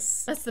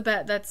kiss. That's the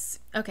bet. That's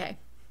okay.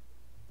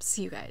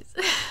 See you guys.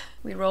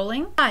 We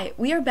rolling? Hi,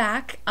 we are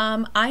back.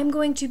 I'm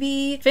going to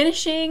be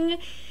finishing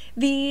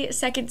the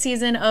second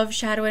season of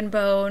Shadow and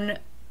Bone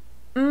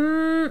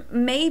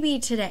maybe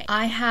today.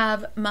 I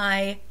have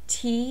my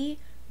tea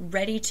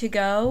ready to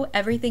go.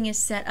 Everything is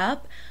set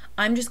up.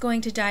 I'm just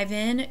going to dive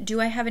in.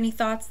 Do I have any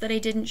thoughts that I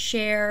didn't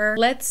share?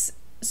 Let's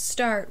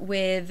start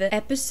with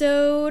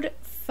episode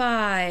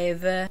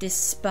 5,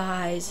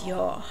 Despise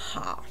Your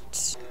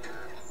Heart.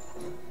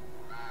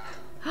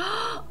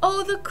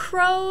 Oh, the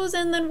crows,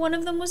 and then one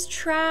of them was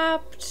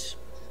trapped.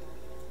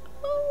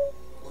 Oh.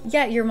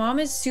 Yeah, your mom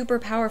is super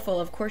powerful.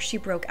 Of course she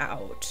broke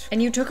out.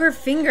 And you took her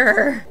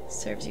finger.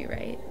 Serves you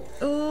right.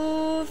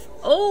 Oof.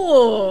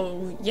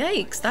 Oh,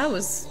 yikes. That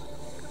was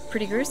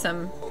pretty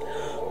gruesome.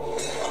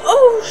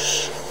 Oh,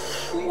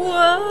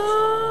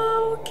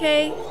 whoa.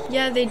 Okay.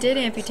 Yeah, they did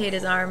amputate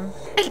his arm.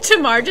 And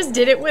Tamar just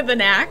did it with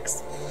an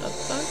axe. What the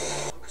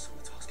fuck?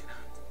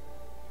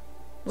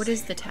 What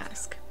is the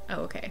task?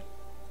 Oh, okay.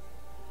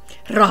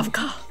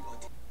 Ravka.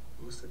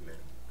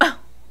 Oh.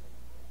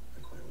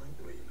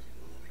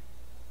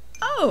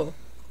 Oh.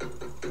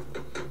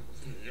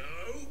 No.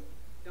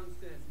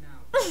 Downstairs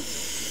now.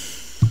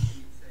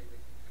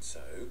 So,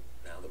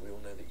 now that we all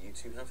know that you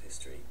two have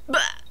history, Bah.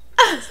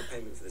 what's the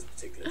payment for this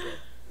particular job?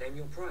 Name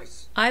your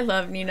price. I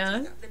love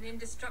Nina. An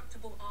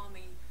indestructible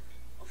army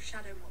of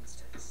shadow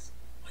monsters.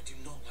 I do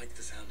not like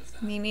the sound of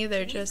that. Me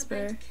neither, Use the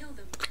blade Jesper. to kill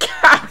them.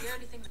 The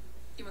only thing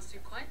you must do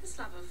quite the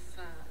slab of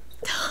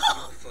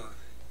Offer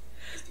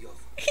is the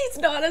offer. He's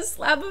not a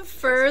slab of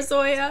fur,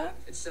 Zoya.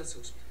 It's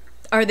settled.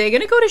 Are they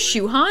gonna go to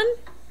Shuhan?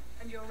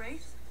 and your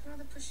wraith. I'd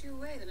rather push you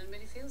away than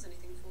admit he feels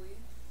anything for you.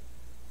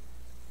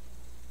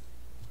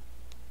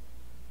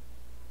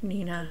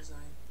 Nina. Was I'm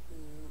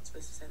not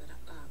supposed to say that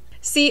out loud.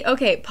 See,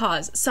 okay,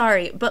 pause.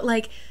 Sorry, but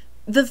like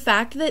the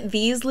fact that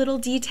these little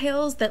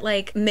details that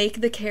like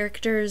make the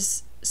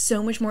characters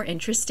so much more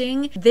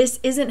interesting, this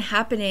isn't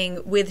happening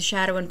with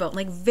Shadow and Bone.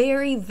 Like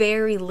very,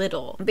 very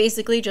little.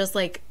 Basically just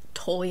like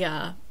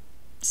Tolya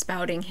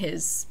spouting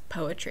his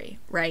poetry,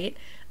 right?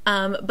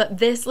 But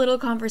this little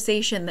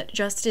conversation that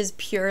just is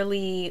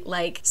purely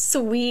like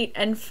sweet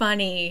and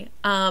funny,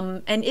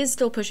 and is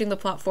still pushing the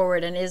plot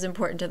forward and is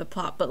important to the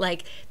plot, but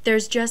like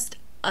there's just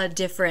a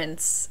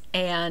difference,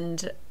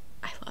 and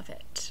I love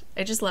it.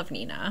 I just love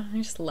Nina. I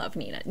just love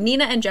Nina.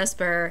 Nina and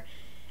Jesper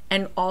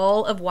and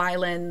all of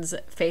Wyland's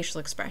facial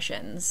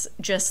expressions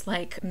just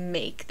like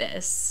make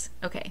this.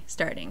 Okay,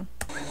 starting.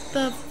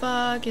 The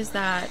fuck is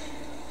that?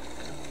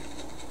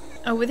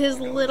 Oh, with his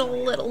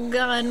little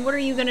gun. What are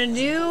you gonna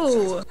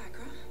do?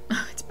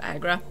 Oh, it's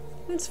Bagra.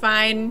 It's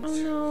fine. Oh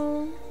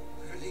no.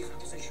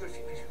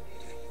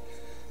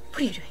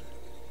 What are you doing?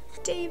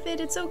 David,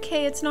 it's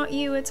okay. It's not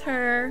you, it's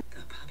her.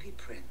 The puppy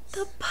prince.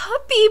 The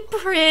puppy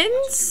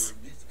prince? You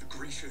were a myth, the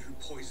Grisha who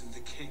poisoned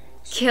the king.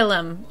 Kill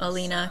him,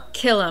 Alina.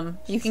 Kill him.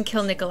 You can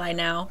kill Nikolai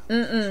now.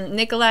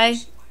 Nikolai,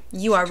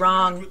 you are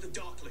wrong. With the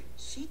Darkling.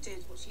 She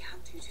did what she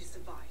had to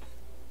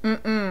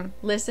survive.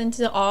 Listen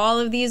to all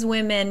of these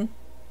women.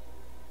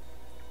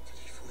 Did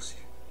he force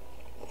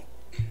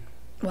you?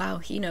 Wow,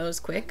 he knows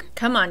quick.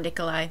 Come on,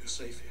 Nikolai. You're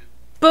safe here.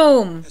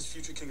 Boom! As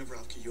future king of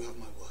Ravka, you have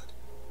my word.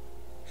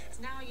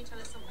 Now you tell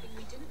us something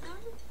we didn't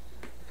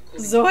know?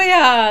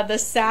 Zoya, the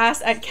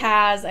sass at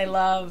Kaz, I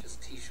love.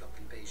 Just tea shop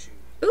in Beijing.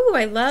 Ooh,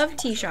 I love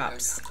tea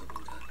shops.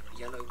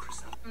 Yellow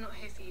chrysanthemum. I'm not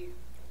here for you.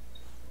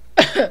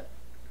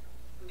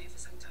 I'm here for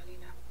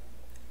Santalina.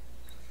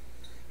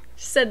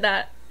 Said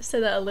that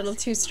a little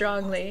too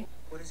strongly.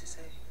 What does it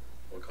say?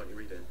 Why can't you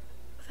read it?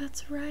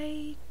 That's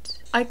right.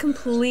 I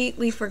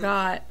completely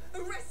forgot.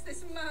 Arrest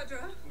this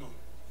murderer! No,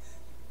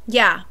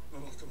 Yeah.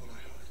 not after what I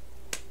heard.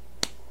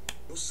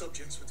 Your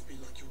subjects were to be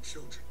like your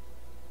children.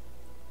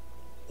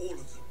 All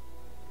of them.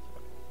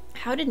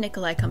 How did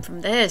Nikolai come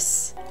from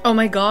this? Oh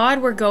my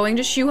god, we're going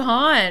to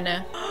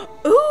Shuhan.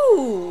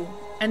 Ooh!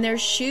 And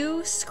there's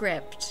Shu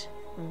script.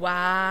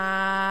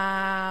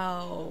 Wow.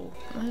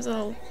 There's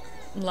a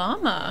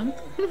llama.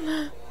 I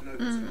know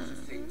there's lots of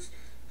things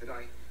that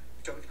I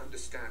don't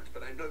understand,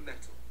 but I know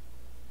metal.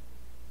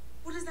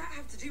 What does that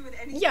have to do with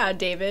anything? Yeah,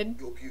 David.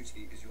 Your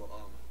beauty is your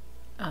armor.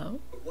 Oh.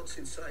 But what's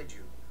inside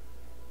you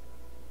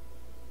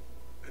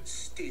and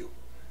steel.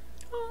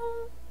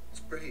 Oh, It's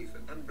brave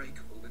and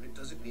unbreakable, and it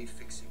doesn't need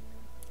fixing.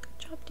 good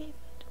job, David.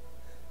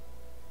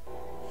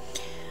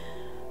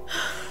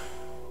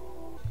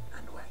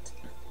 And wet.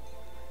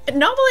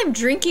 Not while I'm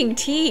drinking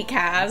tea,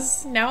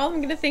 Kaz. Now all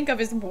I'm gonna think of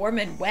is warm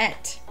and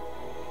wet.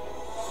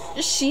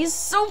 She's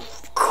so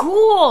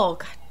cool.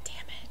 God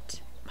damn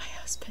it. My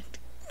husband.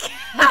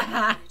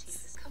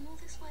 Kaz. Come all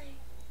this way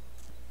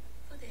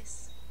for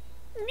this.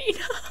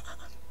 Nina.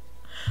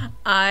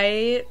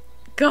 I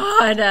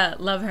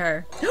love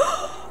her.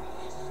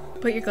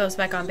 Put your gloves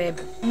back on, babe.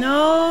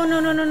 No, no,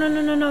 no, no, no,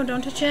 no, no, no.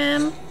 Don't touch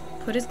him.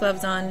 Put his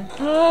gloves on.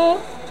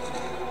 Oh.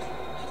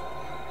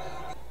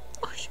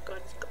 Oh, she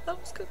got his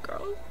gloves. Good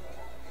girl.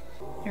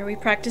 Are we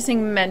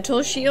practicing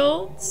mental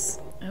shields?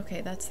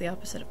 Okay, that's the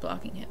opposite of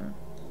blocking him.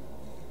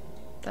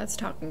 That's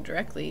talking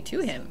directly to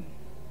him.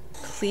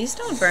 Please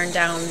don't burn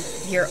down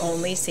your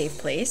only safe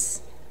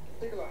place.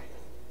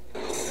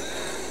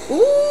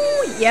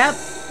 Ooh, yep,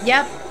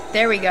 yep.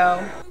 There we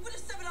go. We would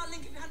have severed our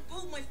link if you hadn't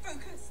pulled my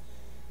focus.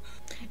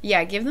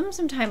 Yeah, give them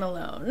some time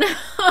alone.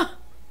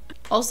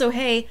 Also,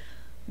 hey,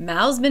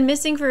 Mal's been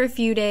missing for a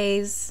few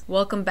days.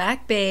 Welcome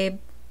back, babe.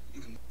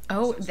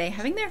 Oh, they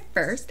having their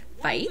first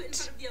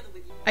fight?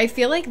 I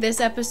feel like this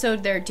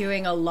episode they're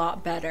doing a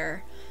lot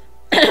better.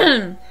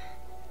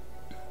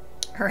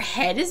 Her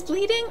head is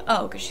bleeding?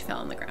 Oh, because she fell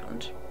on the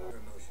ground.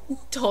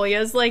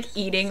 Tolya's like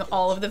eating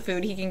all of the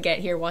food he can get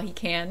here while he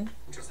can.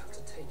 Just have to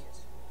take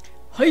it.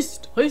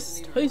 Heist,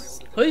 heist,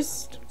 heist,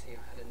 heist.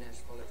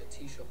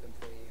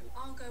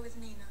 I'll go with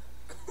Nina.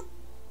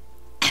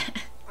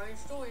 Are you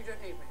sure you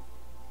don't need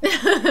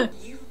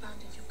me? You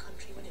abandoned your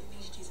country when it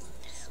needed you the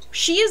most.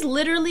 She is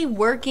literally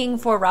working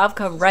for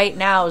Ravka right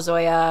now,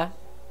 Zoya.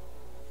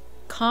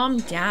 Calm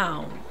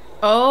down.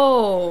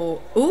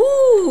 Oh.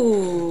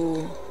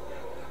 Ooh.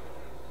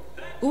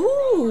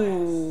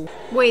 Ooh.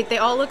 Wait, they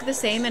all look the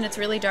same and it's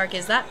really dark.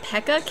 Is that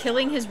Pekka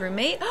killing his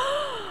roommate?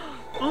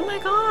 Oh my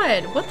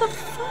god. What the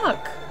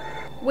fuck?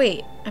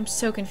 Wait, I'm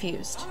so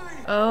confused.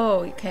 Oh,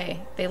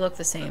 okay. They look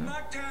the same.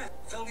 Not dead.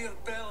 Fill your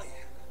belly.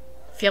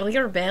 Feel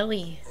your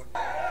belly.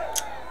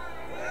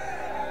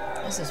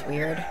 This is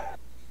weird.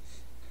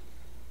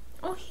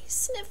 Oh, he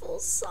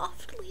sniffles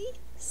softly,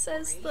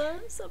 says the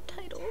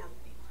subtitle.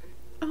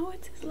 Oh,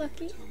 it's his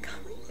lucky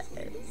comments.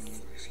 No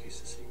excuse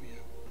to seek me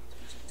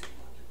out.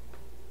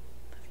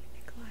 Love you,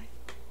 Nikolai.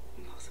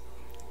 Impossible.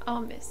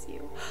 I'll miss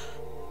you.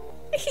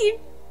 He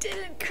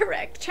didn't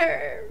correct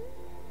her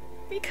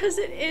because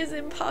it is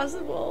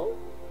impossible.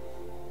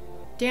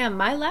 Damn,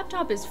 my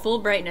laptop is full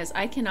brightness.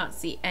 I cannot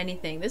see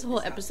anything. This whole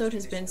episode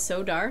has been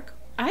so dark.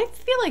 I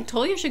feel like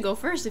Tolya should go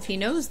first if he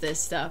knows this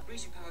stuff.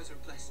 Racial powers are a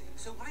blessing.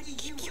 So why do you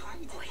Keep your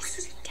hide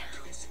voices down.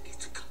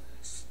 It's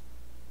colors.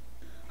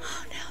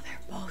 Oh, now they're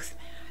both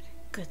mad.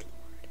 Good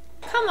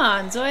lord. Come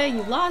on, Zoya,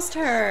 you lost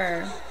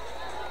her.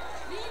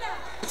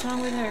 What's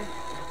wrong with her?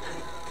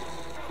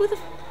 Who the...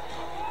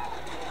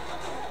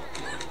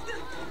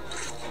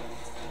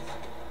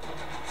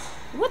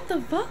 What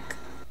the fuck?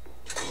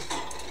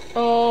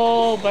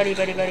 Oh, buddy,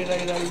 buddy, buddy,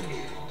 buddy, buddy.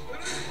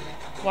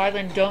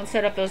 Wyland, don't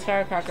set up those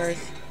firecrackers.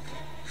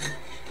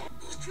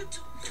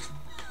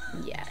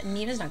 Yeah,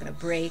 Nina's not gonna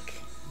break.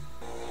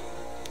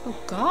 Oh,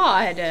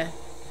 God.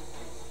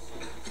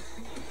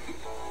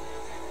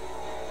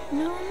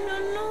 No,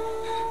 no, no.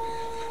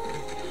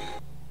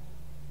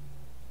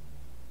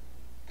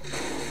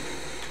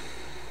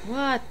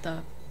 What the...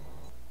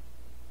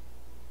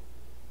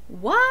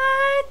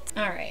 What?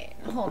 All right,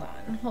 hold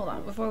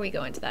on before we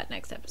go into that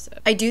next episode.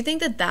 I do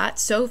think that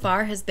so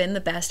far has been the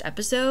best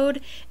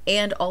episode,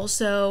 and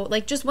also,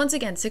 like, just once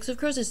again, Six of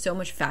Crows is so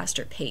much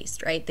faster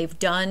paced, right? They've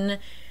done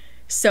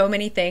so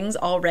many things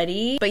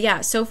already. But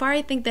yeah, so far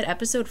I think that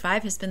episode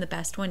 5 has been the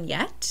best one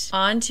yet.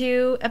 On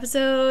to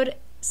episode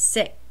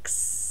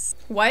 6.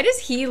 Why does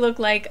he look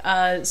like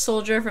a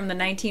soldier from the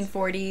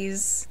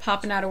 1940s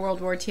popping out of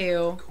World War II?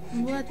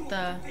 What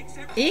the?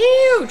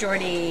 Ew,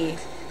 Jordy.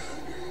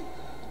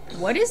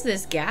 What is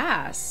this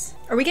gas?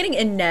 Are we getting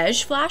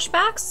Inej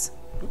flashbacks?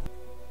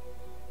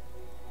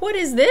 What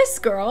is this,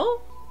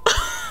 girl?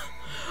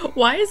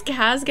 Why is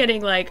Kaz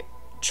getting, like,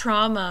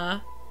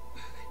 trauma?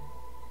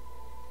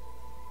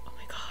 Oh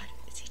my god,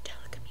 is he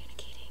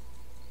telecommunicating?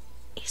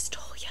 Is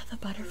Tolya the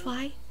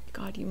butterfly?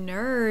 God, you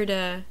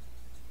nerd.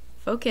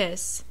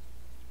 Focus.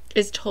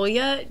 Is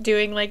Tolya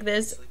doing, like,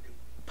 this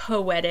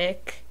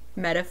poetic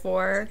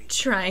metaphor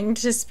trying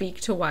to speak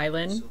to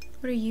Wylan?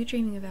 What are you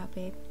dreaming about,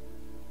 babe?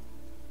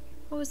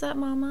 What was that,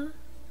 Mama?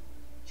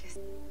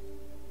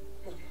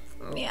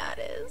 Yeah, it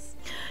is.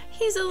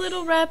 He's a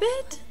little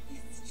rabbit.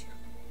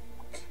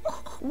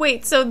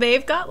 Wait, so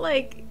they've got,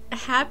 like,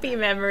 happy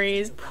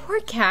memories. Poor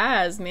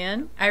Kaz,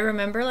 man. I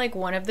remember, like,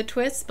 one of the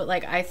twists, but,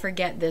 like, I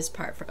forget this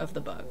part of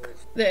the book.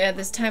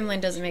 This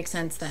timeline doesn't make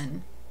sense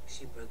then.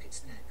 She broke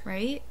its neck,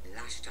 Right?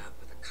 lashed out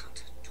with a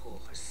cut, tore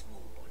her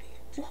small body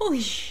into. Holy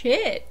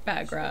shit,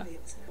 Bagra.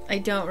 I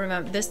don't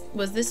remember.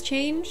 Was this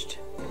changed?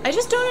 I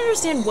just don't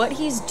understand what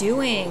he's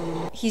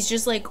doing. He's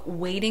just like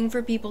waiting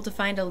for people to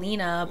find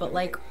Alina, but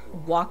like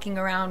walking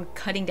around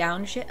cutting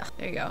down shit. Oh,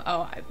 there you go.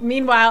 Oh,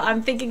 meanwhile,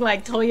 I'm thinking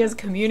like Tolya's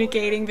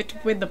communicating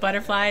with the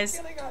butterflies.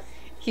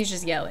 He's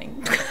just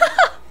yelling.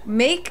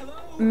 Make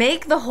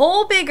the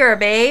hole bigger,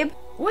 babe.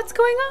 What's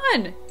going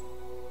on?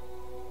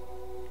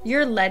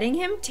 You're letting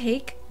him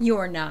take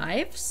your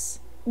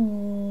knives?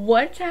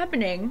 What's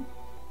happening?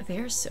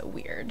 They're so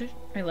weird.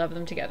 I love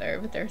them together,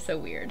 but they're so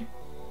weird.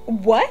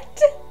 What?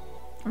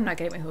 I'm not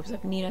getting my hopes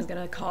up. Nina's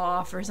gonna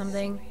cough or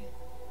something.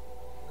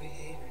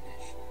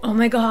 Oh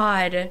my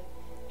god.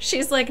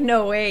 She's like,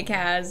 no way,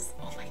 Kaz.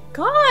 Oh my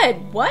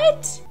god,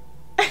 what?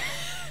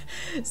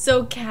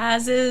 So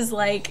Kaz is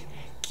like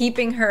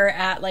keeping her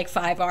at like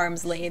 5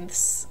 arms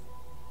lengths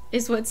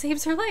is what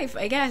saves her life,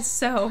 I guess.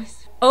 So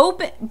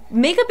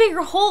make a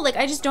bigger hole. Like,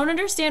 I just don't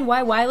understand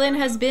why Wylan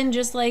has been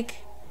just like...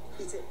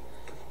 Is it...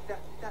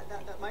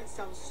 That might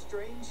sound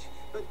strange,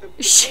 but the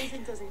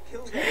poison doesn't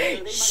kill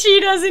them. She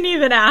doesn't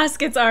even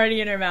ask. It's already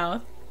in her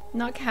mouth.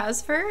 Not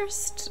Kaz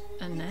first.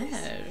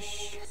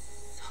 Anesh.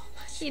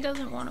 He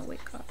doesn't want to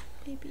wake up,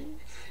 maybe.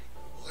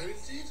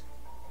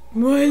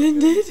 Wylan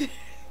did?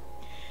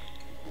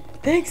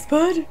 Thanks,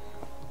 bud.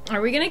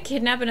 Are we gonna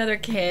kidnap another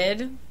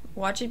kid?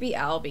 Watch it be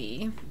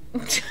Albie.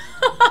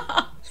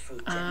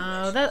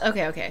 Oh,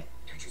 okay.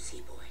 Don't you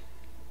see, boy?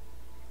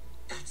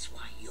 That's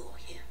why you're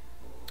here.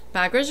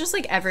 Bagra's just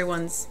like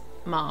everyone's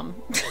mom.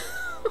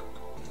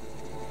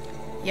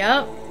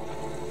 Yep.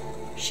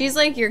 She's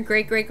like your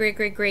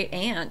great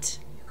aunt.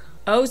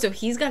 Oh, so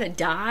he's gotta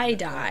die.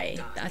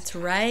 That's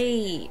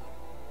right.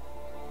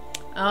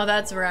 Oh,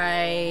 that's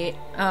right.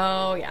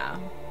 Oh, yeah.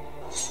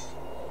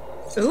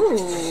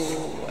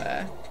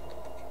 Ooh.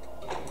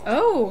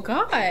 Oh,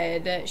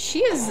 God. She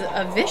is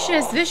a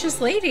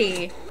vicious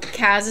lady.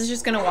 Kaz is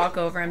just gonna walk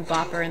over and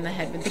bop her in the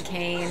head with the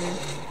cane.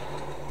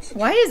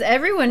 Why is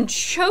everyone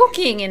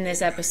choking in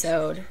this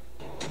episode?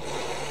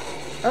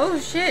 Oh,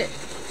 shit.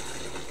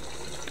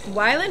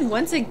 Wylan,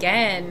 once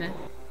again.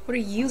 What are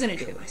you gonna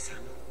do?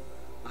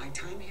 My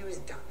time here is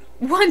done.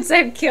 Once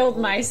I've killed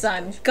my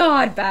son.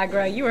 God,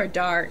 Bagra, you are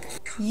dark.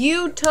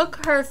 You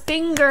took her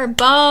finger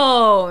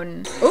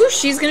bone. Oh,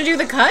 she's gonna do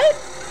the cut?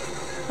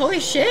 Holy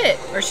shit.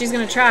 Or she's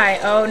gonna try.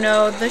 Oh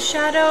no, the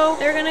shadow.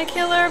 They're gonna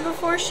kill her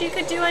before she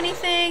could do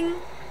anything.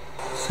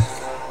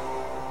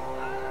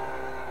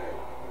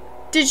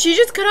 Did she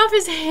just cut off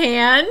his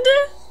hand?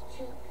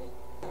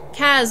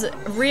 Kaz,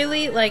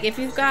 really? Like, if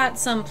you've got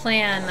some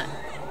plan,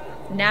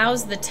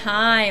 now's the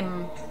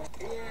time.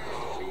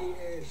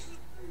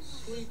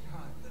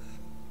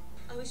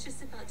 I was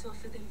just about to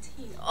offer them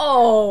tea.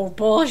 Oh,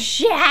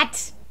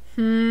 bullshit.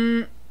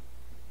 Truly.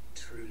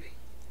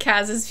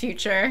 Kaz's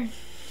future.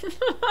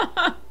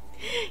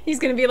 He's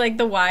gonna be like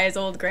the wise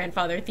old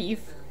grandfather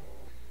thief.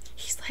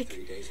 He's like,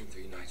 3 days and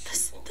 3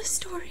 nights. the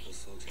story,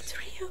 it's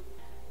real.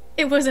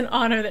 It was an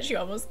honor that she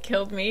almost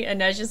killed me, and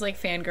Nej's just like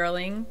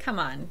fangirling. Come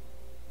on.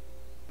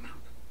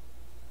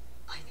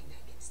 I think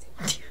that gets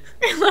it.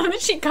 I love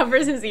that she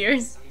covers his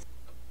ears.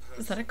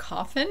 Is that a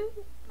coffin?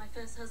 My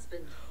first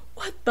husband.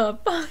 What the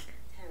fuck?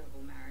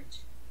 Terrible marriage.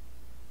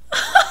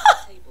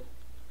 Table.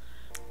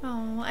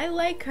 Oh, I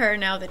like her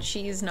now that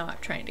she's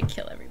not trying to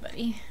kill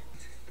everybody.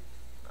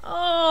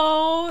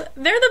 Oh,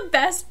 they're the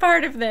best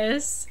part of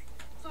this.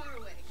 Far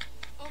away.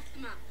 Off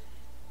the map.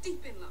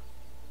 Deep in love.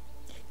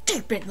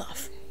 Deep in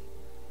love.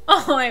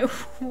 Oh, I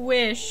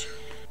wish.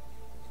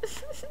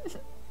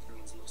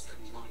 Everyone's lost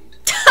their mind.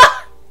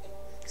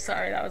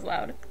 Sorry, that was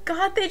loud.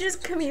 God, they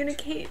just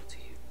communicate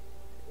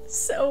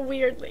so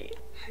weirdly.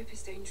 Hope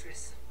is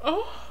dangerous.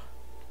 Oh,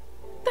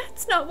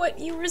 that's not what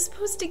you were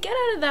supposed to get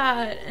out of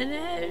that,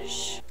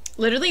 Anesh.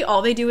 Literally,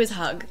 all they do is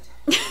hug.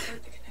 The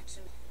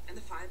connection and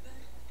the firebird.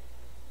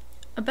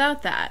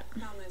 About that.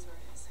 Mel knows where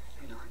it is.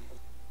 You know,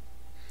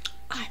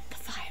 I'm the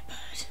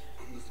firebird.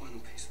 I'm the final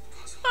piece of the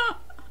puzzle.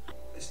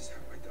 This is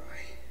how I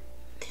die.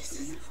 This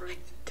Are is you afraid?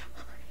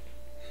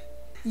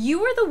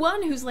 You were the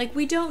one who's like,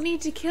 we don't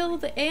need to kill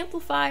the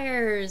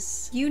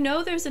amplifiers. You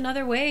know there's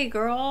another way,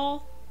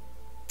 girl.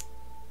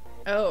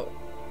 Oh,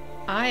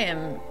 I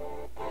am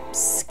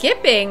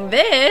skipping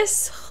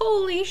this.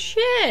 Holy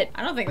shit.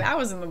 I don't think that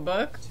was in the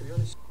book. To be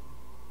honest,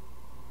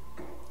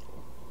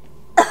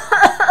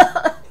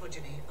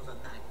 Progeny of a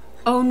man.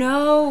 Oh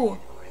no.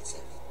 Or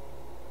itself.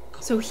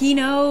 So he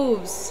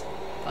knows.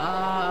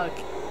 Fuck.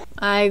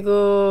 I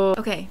go.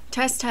 Okay,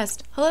 test.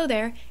 Hello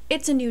there.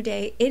 It's a new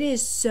day. It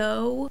is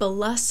so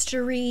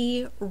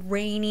blustery,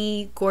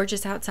 rainy,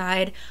 gorgeous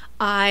outside.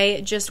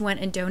 I just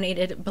went and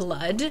donated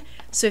blood.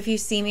 So if you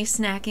see me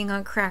snacking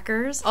on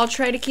crackers, I'll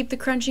try to keep the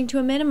crunching to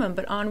a minimum,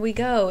 but on we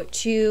go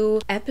to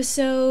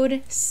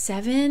episode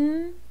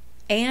 7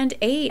 and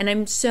 8. And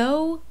I'm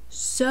so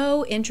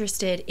so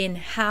interested in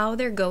how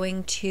they're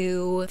going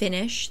to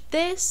finish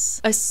this,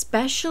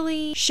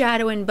 especially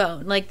Shadow and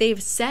Bone. Like,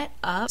 they've set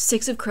up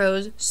Six of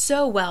Crows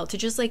so well to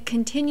just like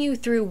continue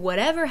through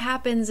whatever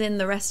happens in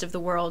the rest of the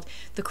world.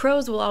 The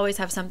crows will always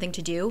have something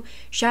to do.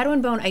 Shadow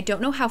and Bone, I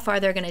don't know how far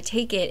they're going to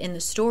take it in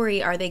the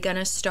story. Are they going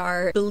to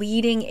start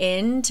bleeding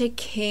into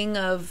King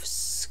of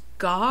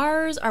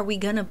Scars? Are we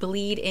going to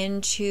bleed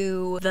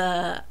into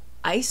the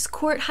ice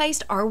court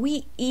heist? Are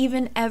we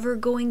even ever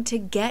going to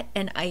get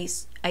an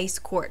ice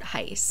court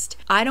heist?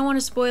 I don't want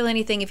to spoil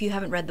anything if you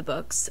haven't read the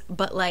books,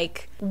 but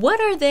like, what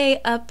are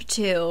they up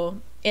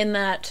to in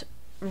that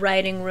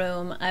writing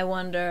room, I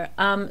wonder.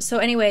 So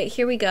anyway,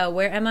 here we go.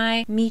 Where am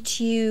I? Meet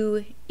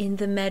you in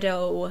the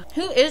meadow.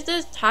 Who is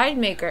this tide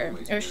maker?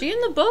 Is she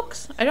in the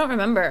books? I don't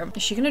remember.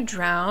 Is she gonna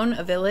drown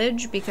a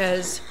village?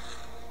 Because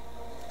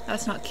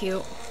that's not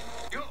cute.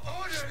 Your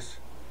orders!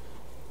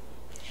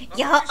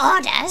 Your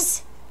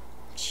orders?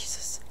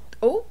 Jesus.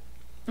 Oh,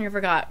 I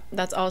forgot.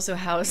 That's also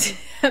how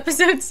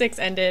episode 6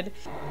 ended.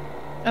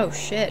 Oh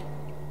shit.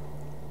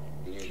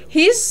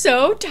 He's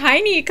so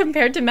tiny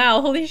compared to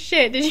Mal. Holy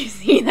shit, did you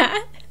see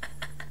that?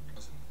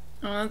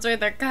 Oh, that's right,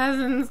 they're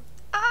cousins.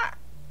 Ah.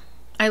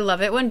 I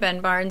love it when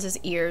Ben Barnes'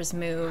 ears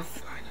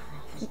move.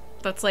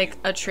 That's like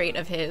a trait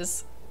of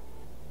his.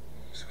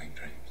 Sweet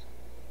dreams.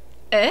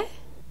 Eh?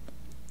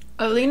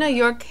 Alina,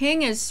 your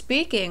king is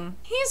speaking.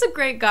 He's a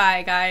great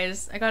guy,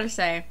 guys. I gotta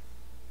say.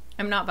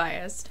 I'm not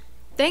biased.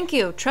 Thank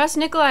you. Trust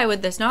Nikolai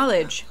with this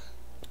knowledge.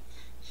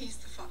 He's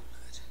the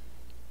Firebird.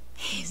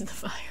 He's the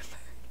Firebird.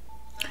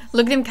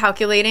 Look at him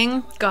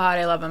calculating. God,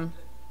 I love him.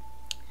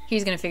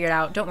 He's gonna figure it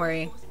out. Don't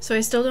worry. So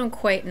I still don't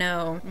quite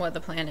know what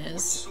the plan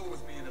is. Saw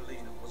with me and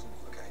Alina wasn't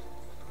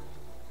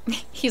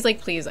okay. He's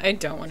like, please, I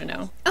don't want to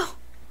know. Oh.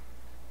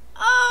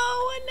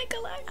 Oh, and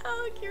Nikolai.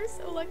 Oh, you're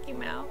so lucky,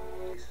 Mal.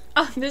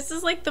 Oh, this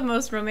is like the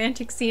most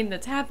romantic scene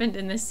that's happened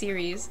in this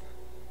series.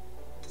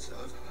 It's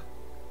over.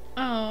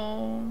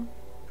 Oh. And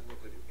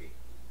what would it be?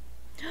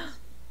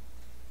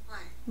 Why?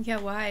 Yeah,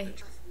 why?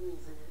 Just more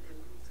than an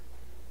emerald.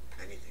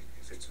 Anything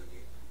if it's on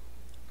you.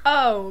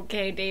 Oh,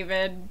 okay,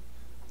 David.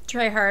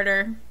 Try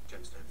harder.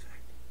 Gemstone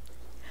fact.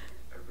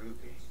 A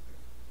ruby.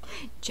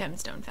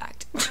 Gemstone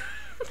fact.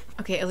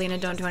 Okay, Alina,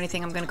 don't do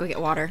anything. I'm gonna go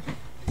get water.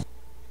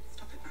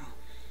 Stop it now.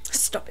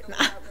 Stop it, Mal.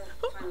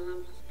 Final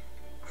lamp.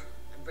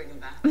 And bring him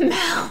back.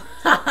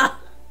 Mal.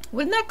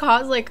 Wouldn't that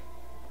cause, like,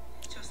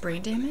 Just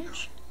brain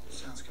damage?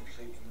 Sounds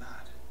completely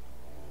mad.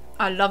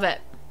 I love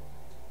it.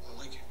 I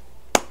like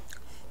it.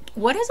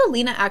 What has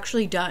Alina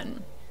actually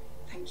done?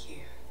 thank you.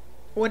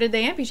 What did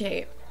they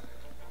amputate?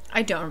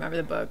 I don't remember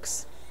the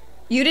books.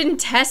 You didn't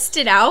test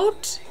it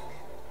out?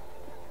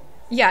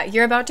 Yeah,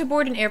 you're about to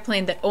board an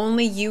airplane that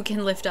only you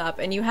can lift up,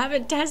 and you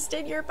haven't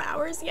tested your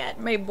powers yet,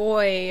 my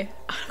boy.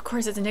 Of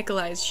course, it's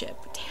Nikolai's ship.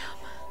 Damn.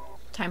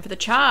 Time for the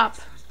chop.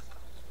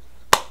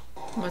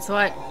 What's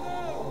what?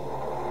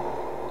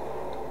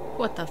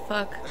 What the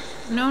fuck?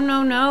 No,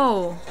 no,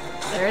 no.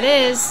 There it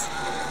is.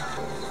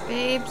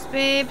 Babes,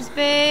 babes,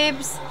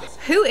 babes.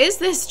 Who is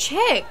this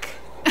chick?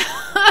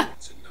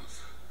 That's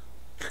enough.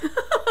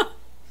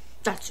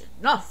 That's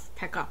enough,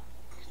 Pekka. Alone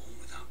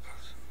with that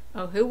person.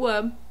 Oh, who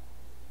would?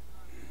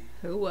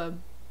 Who would?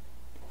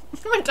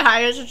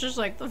 Matthias is just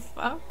like, the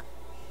fuck?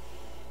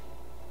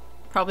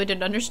 Probably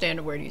didn't understand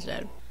a word he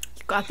said.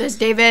 You got this,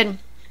 David.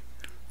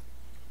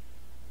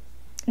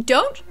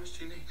 Don't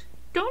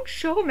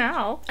show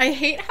Mal. I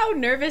hate how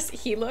nervous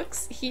he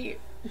looks.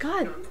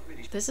 God,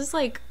 this is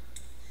like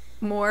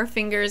more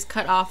fingers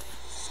cut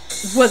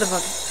off. What the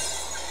fuck?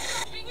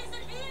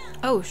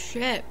 Oh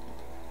shit.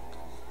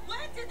 Where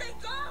did they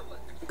go?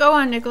 Go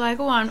on, Nikolai,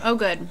 go on. Oh,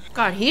 good.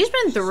 God, he's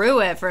been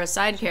through it for a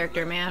side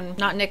character, man.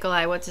 Not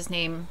Nikolai, what's his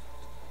name?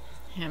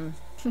 Him.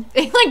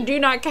 They, like, do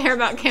not care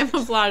about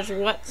camouflage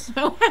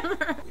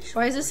whatsoever.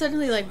 Why is this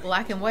suddenly, like,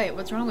 black and white?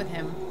 What's wrong with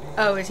him?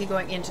 Oh, is he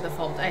going into the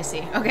fold? I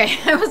see. Okay,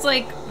 I was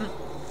like,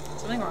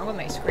 something wrong with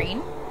my screen?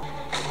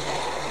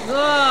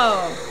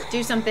 Whoa!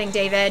 Do something,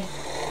 David.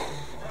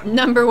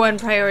 Number one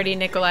priority,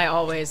 Nikolai,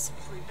 always.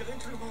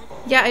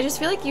 Yeah, I just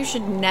feel like you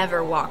should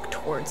never walk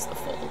towards the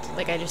fold.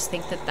 Like, I just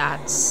think that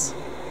that's...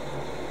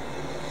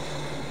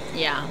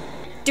 Yeah.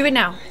 Do it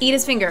now. Eat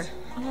his finger.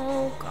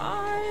 Oh,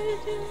 God.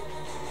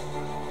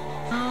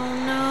 Oh,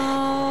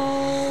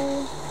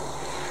 no.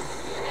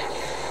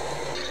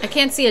 I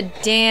can't see a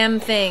damn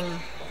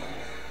thing.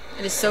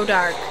 It is so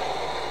dark.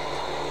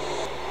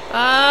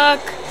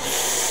 Fuck.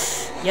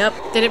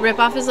 Yep. Did it rip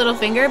off his little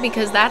finger?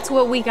 Because that's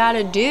what we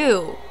gotta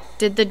do.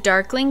 Did the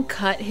Darkling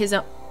cut his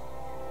own...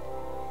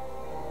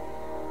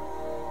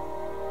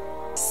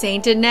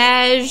 Saint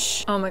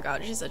Inej. Oh my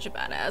god, she's such a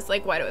badass.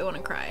 Like, why do I want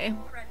to cry?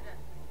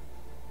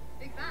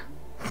 Big van.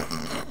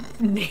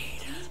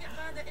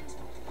 Nada.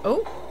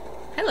 Oh,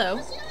 hello.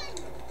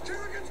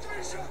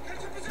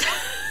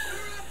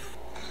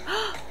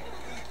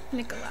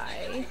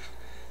 Nikolai.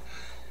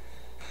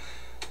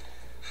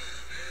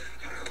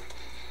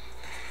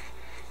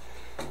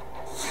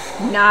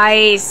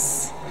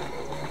 Nice.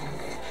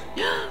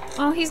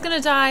 Oh, he's gonna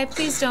die.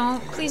 Please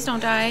don't. Please don't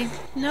die.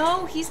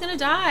 No, he's gonna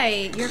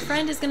die. Your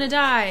friend is gonna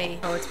die.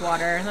 Oh, it's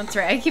water. That's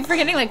right. I keep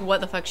forgetting like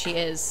what the fuck she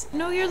is.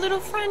 No, your little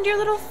friend, your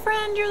little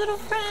friend, your little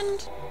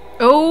friend.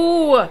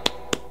 Oh!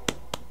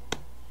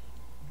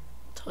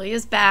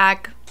 Talia's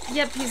back.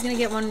 Yep, he's gonna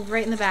get one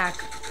right in the back.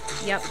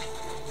 Yep.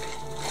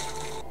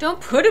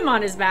 Don't put him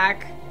on his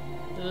back.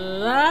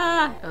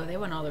 Ah. Oh, they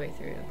went all the way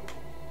through.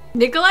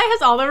 Nikolai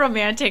has all the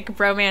romantic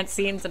romance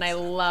scenes and I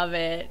love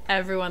it.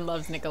 Everyone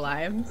loves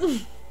Nikolai.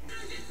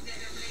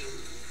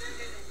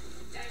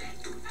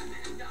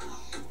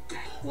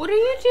 What are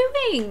you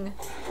doing?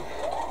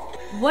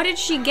 What did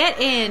she get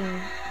in?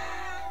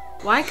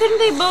 Why couldn't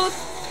they both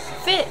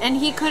fit and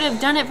he could have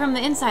done it from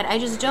the inside? I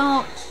just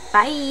don't.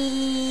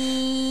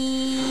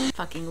 Bye.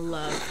 Fucking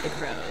love the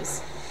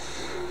crows.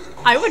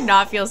 I would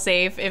not feel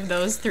safe if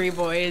those three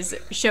boys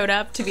showed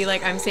up to be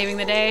like, I'm saving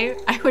the day.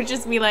 I would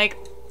just be like,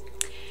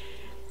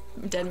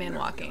 dead man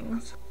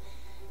walking.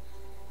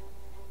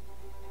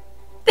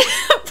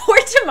 Poor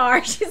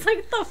Tamar. She's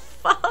like, the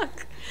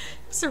fuck?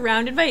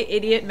 Surrounded by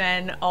idiot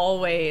men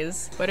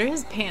always. What are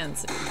his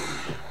pants?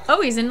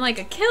 Oh, he's in like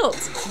a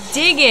kilt.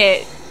 Dig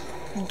it.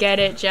 Get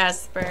it,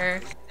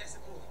 Jasper.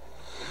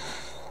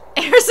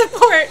 Air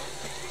support.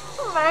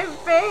 My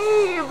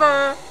babe.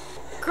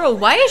 Girl,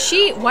 why are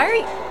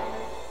you?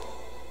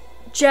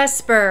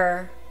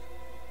 Jasper.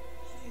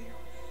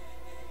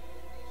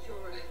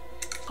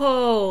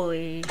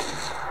 Holy.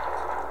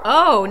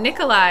 Oh,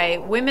 Nikolai.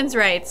 Women's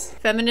rights.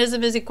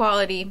 Feminism is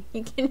equality.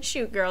 You can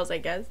shoot girls, I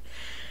guess.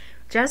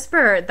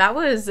 Jasper, that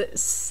was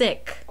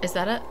sick. Is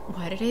that a...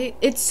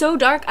 It's so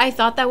dark. I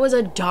thought that was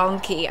a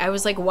donkey. I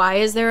was like, why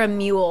is there a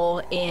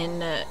mule in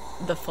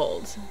the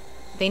fold?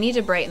 They need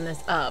to brighten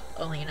this up,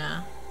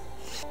 Alina.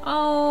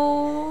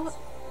 Oh.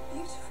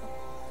 Beautiful.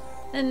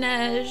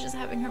 Inej is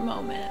having her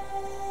moment.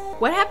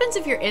 What happens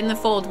if you're in the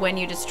fold when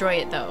you destroy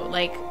it, though?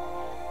 Like,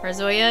 are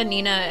Zoya,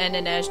 Nina, and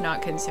Inej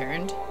not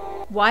concerned?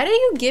 Why do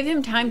you give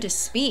him time to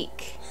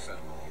speak?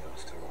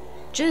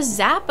 Just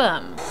zap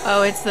him.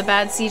 Oh, it's the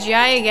bad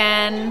CGI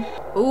again.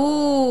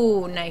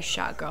 Ooh, nice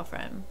shot,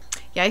 girlfriend.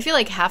 Yeah, I feel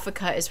like half a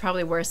cut is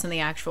probably worse than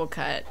the actual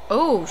cut.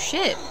 Oh,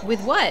 shit.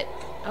 With what?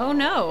 Oh,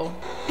 no.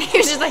 He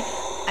was just like,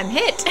 I'm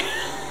hit.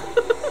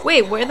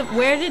 Wait,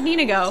 where did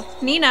Nina go?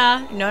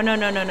 Nina. No, no,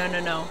 no, no, no, no,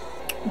 no.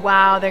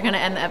 Wow, they're gonna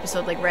end the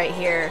episode like right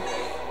here.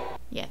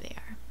 Yeah, they are.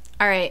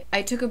 All right,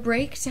 I took a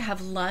break to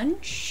have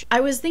lunch. I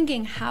was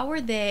thinking, how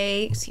are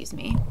they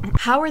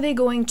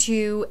going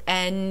to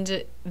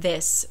end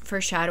this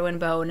for Shadow and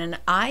Bone? And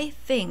I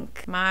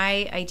think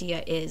my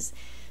idea is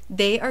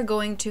they are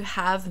going to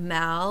have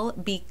Mal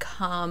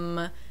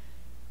become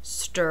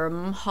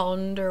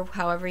Sturmhond, or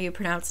however you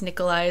pronounce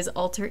Nikolai's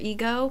alter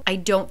ego. I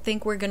don't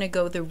think we're gonna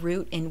go the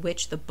route in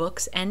which the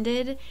books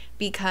ended,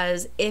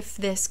 because if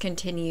this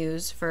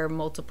continues for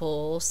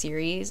multiple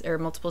series or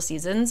multiple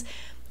seasons,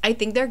 I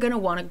think they're gonna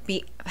want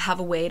to have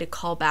a way to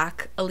call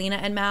back Alina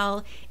and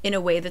Mal in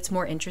a way that's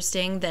more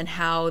interesting than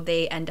how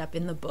they end up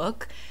in the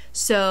book.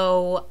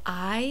 So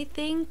I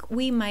think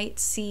we might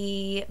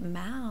see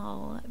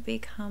Mal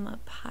become a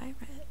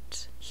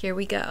pirate. Here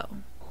we go.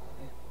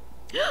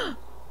 Oh,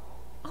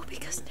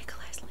 because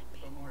Nikolai's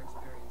limping.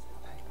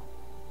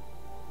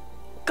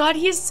 God,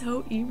 he's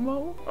so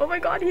emo. Oh my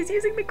god, he's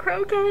using the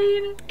crow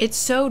cane. It's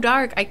so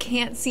dark, I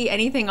can't see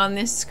anything on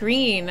this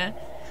screen.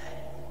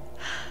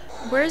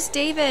 Where's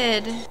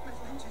David?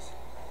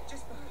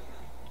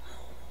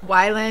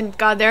 Wyland,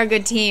 god, they're a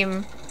good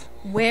team.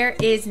 Where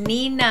is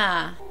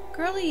Nina?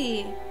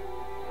 Girly.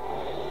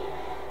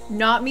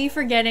 Not me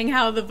forgetting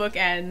how the book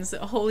ends.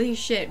 Holy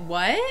shit,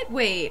 what?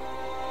 Wait.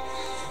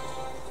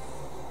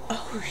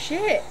 Oh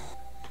shit.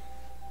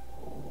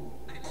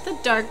 The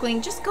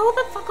Darkling, just go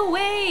the fuck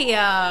away.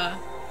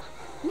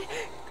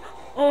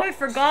 Oh, I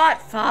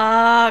forgot.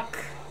 Fuck.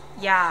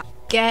 Yeah.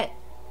 Get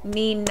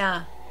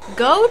Nina.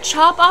 Go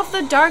chop off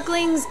the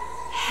Darkling's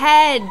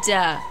head.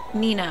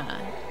 Nina,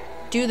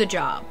 do the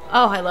job.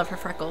 Oh, I love her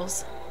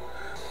freckles.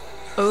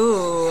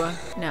 Oh,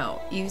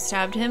 no. You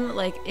stabbed him,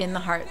 like, in the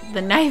heart.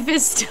 The knife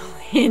is still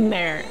in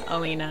there,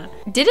 Alina.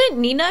 Didn't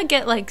Nina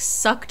get, like,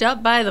 sucked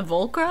up by the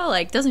Volcra?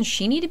 Like, doesn't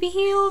she need to be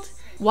healed?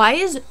 Why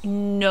is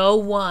no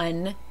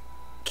one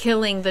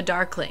killing the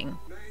Darkling?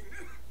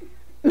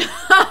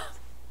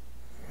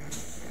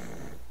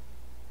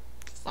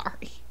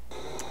 Sorry.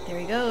 There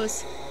he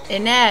goes.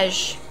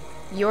 Inej,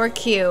 your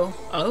cue.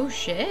 Oh,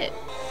 shit.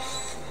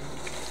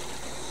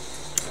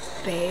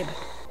 Babe.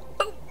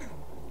 Oh.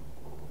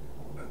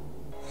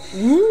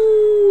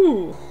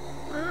 Ooh.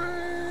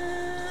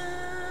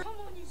 Come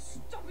on, you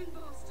stubborn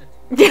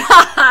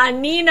bastard.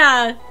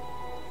 Nina.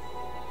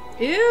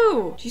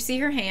 Ew. Did you see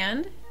her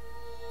hand?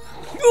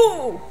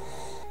 Ooh.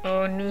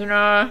 Oh,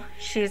 Nina.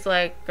 She's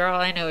like, girl,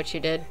 I know what you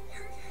did.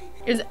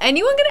 Is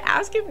anyone gonna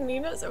ask if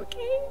Nina's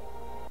okay?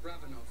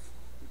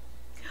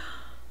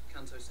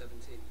 Canto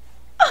 17.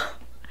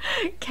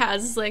 Kaz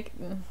is like,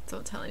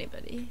 don't tell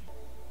anybody.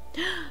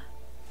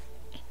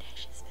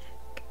 Inej is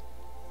back.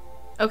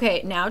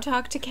 Okay, now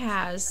talk to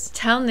Kaz.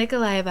 Tell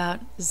Nikolai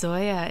about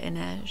Zoya,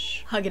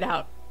 Inej. Hug it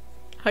out.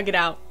 Hug it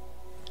out.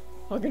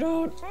 Hug it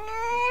out.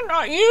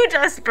 Not you,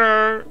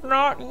 Jesper.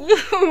 Not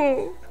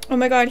you. Oh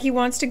my god, he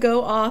wants to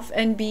go off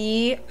and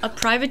be a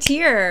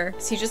privateer.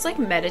 Is he just like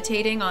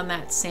meditating on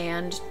that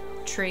sand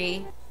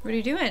tree? What are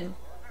you doing?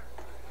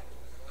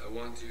 I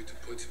want you to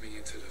put me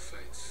into the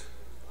fights.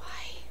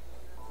 Why?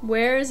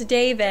 Where's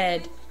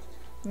David?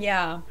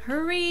 Yeah,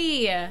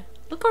 hurry.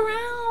 Look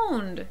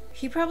around.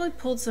 He probably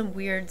pulled some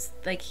weird,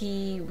 like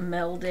he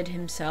melded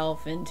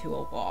himself into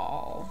a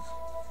wall.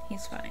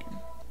 He's fine.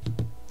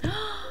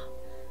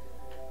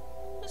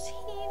 Is he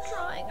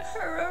drawing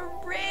her a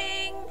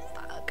ring?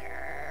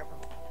 Fucker.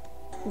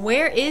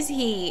 Where is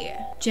he?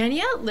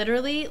 Genya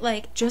literally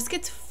like just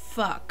gets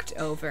fucked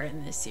over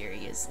in this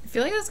series. I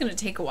feel like that's gonna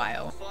take a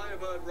while.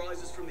 Firebird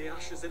rises from the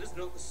ashes. It is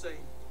not the same.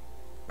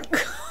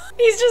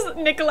 He's just,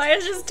 Nikolai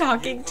is just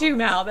talking to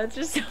Mal. That's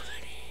just so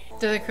funny.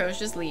 Do the crows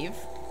just leave?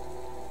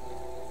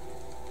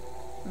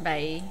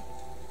 Bye.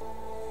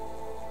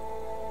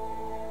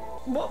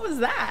 What was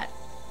that?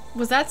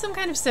 Was that some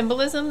kind of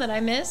symbolism that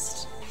I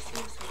missed? I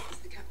see myself as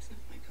the captain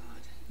of my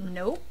guard.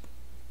 Nope.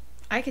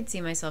 I could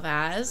see myself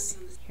as.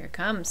 Here it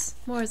comes.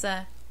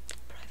 Morza.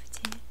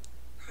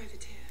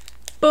 Privateer.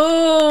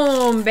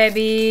 Boom,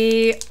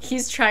 baby.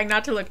 He's trying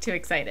not to look too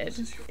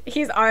excited.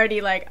 He's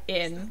already like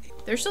in.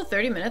 There's still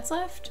 30 minutes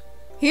left.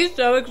 He's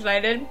so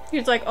excited.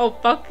 He's like, oh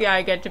fuck yeah,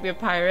 I get to be a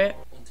pirate.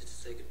 Wanted to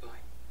say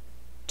goodbye.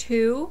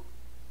 2.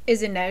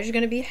 Is Inej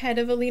gonna be head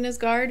of Alina's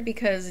guard?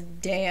 Because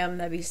damn,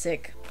 that'd be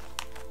sick.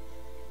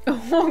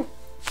 Oh,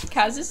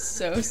 Kaz is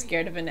so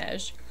scared of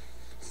Inej.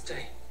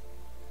 Stay.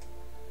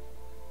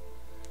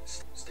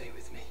 Stay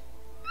with me.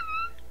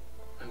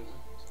 I want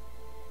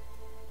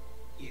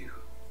you.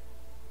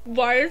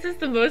 Why is this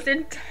the most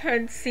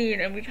intense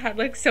scene and we've had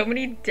like so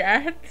many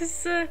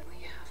deaths? Will you have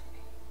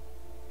me?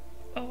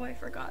 Oh, I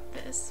forgot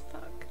this.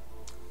 Fuck.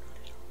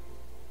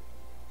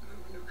 I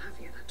will not have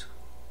you at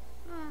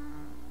all.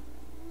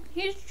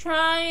 He's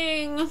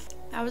trying.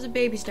 That was a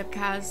baby step,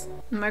 Kaz.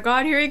 Oh my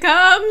god, here he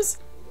comes!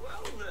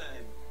 Well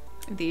then.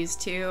 These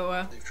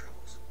two. They've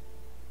troubles.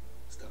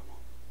 Start them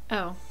on.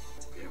 Oh.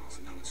 Yeah, well,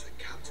 no one said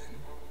captain.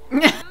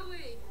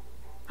 Chloe!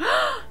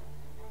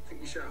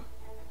 Think we shall.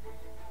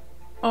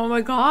 Oh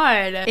my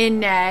god.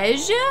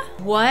 Inej?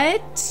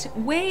 What?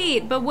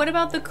 Wait, but what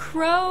about the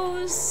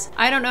crows?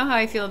 I don't know how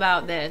I feel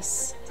about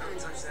this. Don't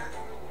touch that.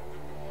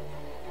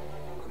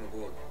 Come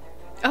aboard.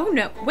 Oh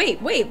no.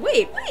 Wait. Wait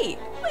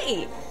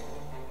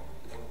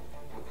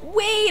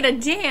a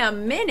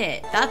damn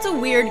minute. That's a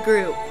weird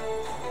group.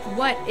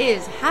 What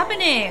is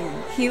happening?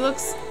 He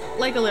looks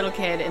like a little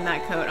kid in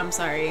that coat. I'm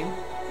sorry.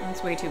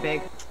 It's way too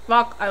big.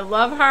 Fuck, I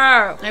love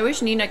her. I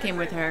wish Nina came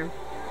with her.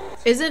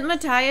 Isn't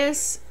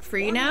Matthias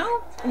free now?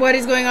 What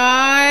is going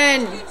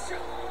on?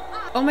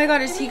 Oh my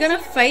god, is he gonna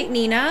fight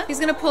Nina? He's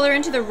gonna pull her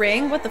into the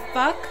ring? What the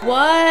fuck?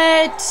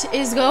 What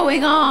is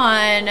going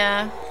on?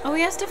 Oh,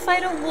 he has to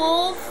fight a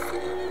wolf?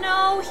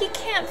 No, he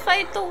can't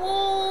fight the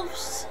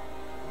wolves.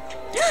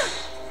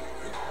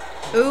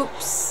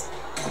 Oops.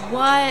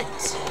 What?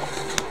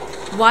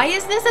 Why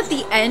is this at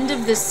the end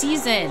of the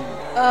season?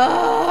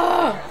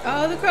 Oh,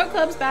 the Crow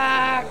Club's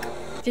back.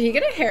 Did he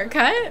get a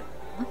haircut?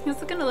 He's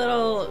looking a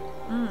little,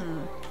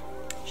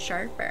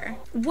 sharper.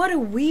 What a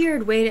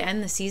weird way to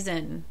end the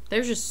season.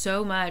 There's just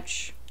so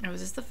much. Oh,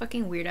 is this the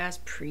fucking weird ass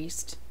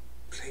priest?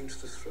 Claim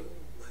to the throne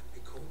might be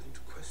called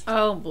into question.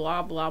 Oh,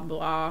 blah, blah,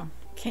 blah.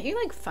 Can't you,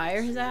 like,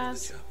 fire his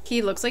ass?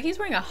 He looks like he's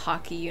wearing a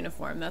hockey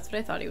uniform. That's what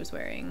I thought he was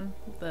wearing.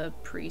 The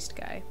priest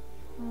guy.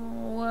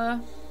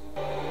 Oh,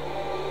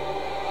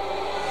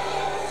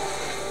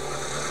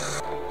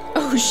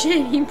 oh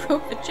shit, he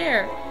broke the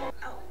chair.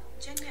 Oh,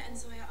 Genya and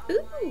Zoya are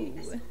Ooh. my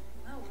escort.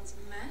 No one's a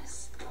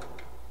mess.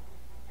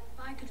 If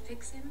I could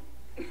fix him.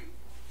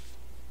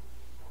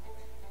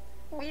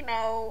 We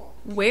know.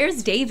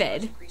 Where's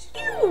David?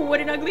 Ew, what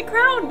an ugly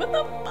crown. What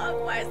the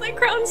fuck? Why is that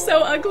crown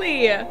so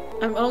ugly?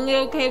 I'm only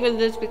okay with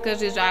this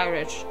because he's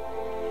Irish.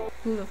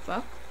 Who the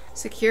fuck?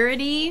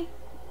 Security?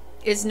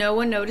 Is no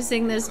one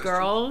noticing this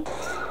girl?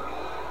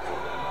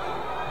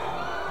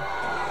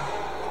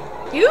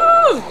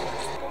 Ew!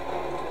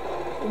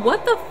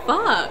 What the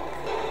fuck?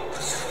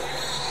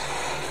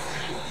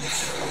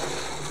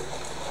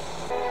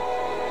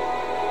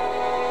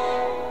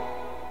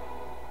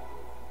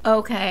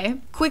 Okay.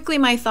 Quickly,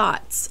 my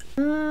thoughts.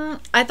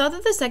 I thought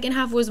that the second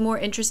half was more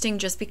interesting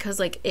just because,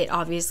 like, it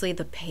obviously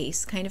the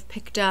pace kind of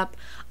picked up.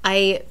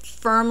 I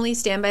firmly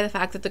stand by the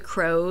fact that the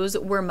crows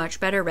were much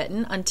better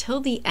written until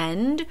the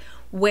end,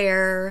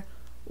 where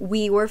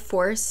we were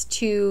forced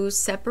to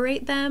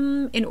separate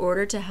them in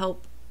order to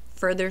help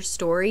further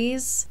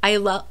stories. I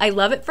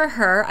love it for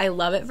her. I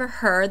love it for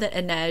her that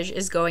Inej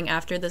is going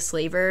after the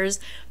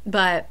slavers,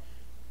 but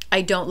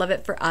I don't love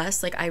it for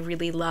us. Like, I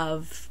really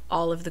love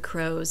all of the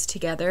crows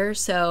together.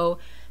 So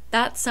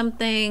that's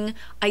something.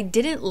 I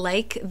didn't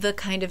like the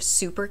kind of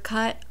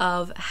supercut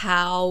of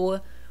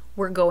how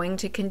we're going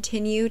to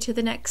continue to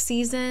the next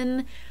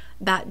season.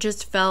 That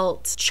just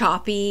felt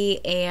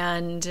choppy,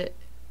 and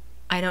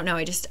I don't know.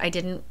 I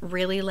didn't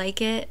really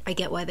like it. I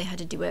get why they had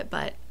to do it,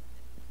 but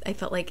I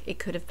felt like it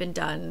could have been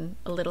done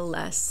a little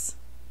less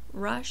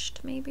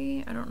rushed,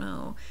 maybe? I don't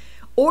know.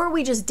 Or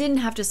we just didn't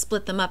have to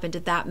split them up into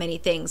that many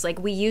things. Like,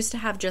 we used to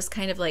have just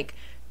kind of like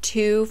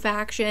 2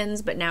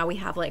 factions, but now we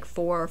have like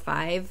 4 or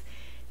 5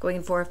 going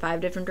in 4 or 5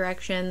 different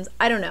directions.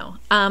 I don't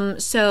know.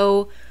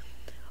 So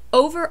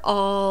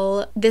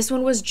overall, this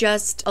one was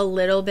just a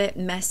little bit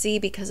messy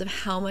because of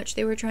how much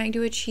they were trying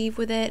to achieve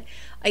with it.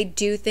 I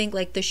do think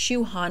like the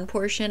Shu Han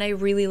portion I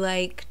really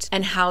liked,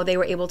 and how they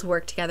were able to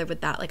work together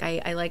with that. Like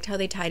I liked how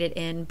they tied it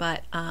in,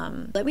 but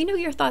let me know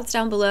your thoughts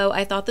down below.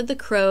 I thought that the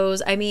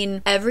crows, I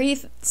mean, every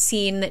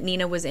scene that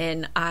Nina was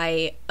in,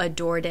 I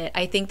adored it.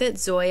 I think that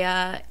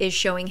Zoya is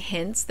showing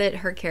hints that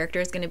her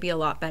character is going to be a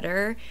lot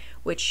better,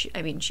 which,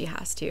 I mean, she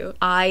has to.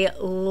 I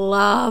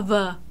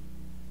love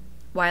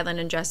Wylan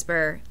and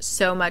Jesper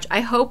so much.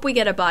 I hope we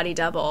get a body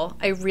double.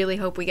 I really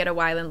hope we get a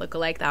Wylan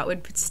lookalike. That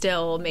would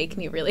still make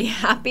me really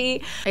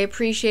happy. I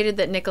appreciated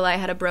that Nikolai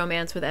had a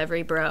bromance with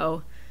every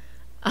bro.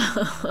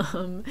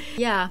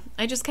 Yeah,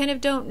 I just kind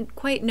of don't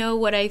quite know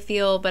what I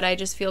feel, but I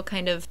just feel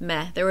kind of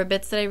meh. There were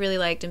bits that I really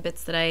liked and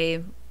bits that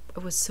I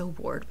was so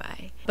bored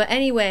by. But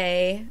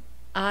anyway,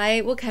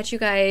 I will catch you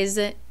guys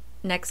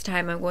next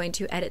time. I'm going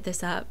to edit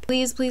this up.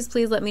 Please, please,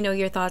 please let me know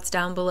your thoughts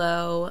down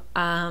below.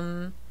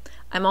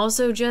 I'm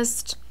also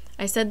just,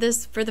 I said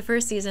this for the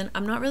first season,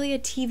 I'm not really a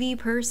TV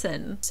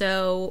person.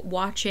 So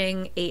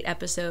watching 8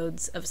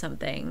 episodes of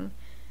something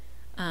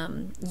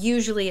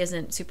usually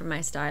isn't super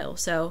my style.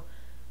 So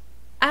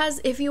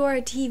as if you are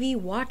a TV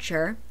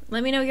watcher,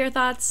 let me know your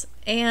thoughts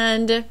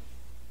and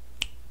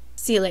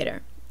see you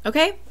later.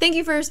 Okay? Thank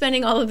you for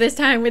spending all of this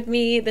time with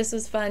me. This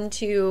was fun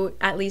to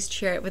at least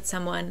share it with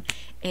someone.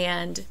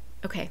 And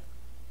okay,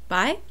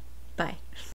 bye. Bye.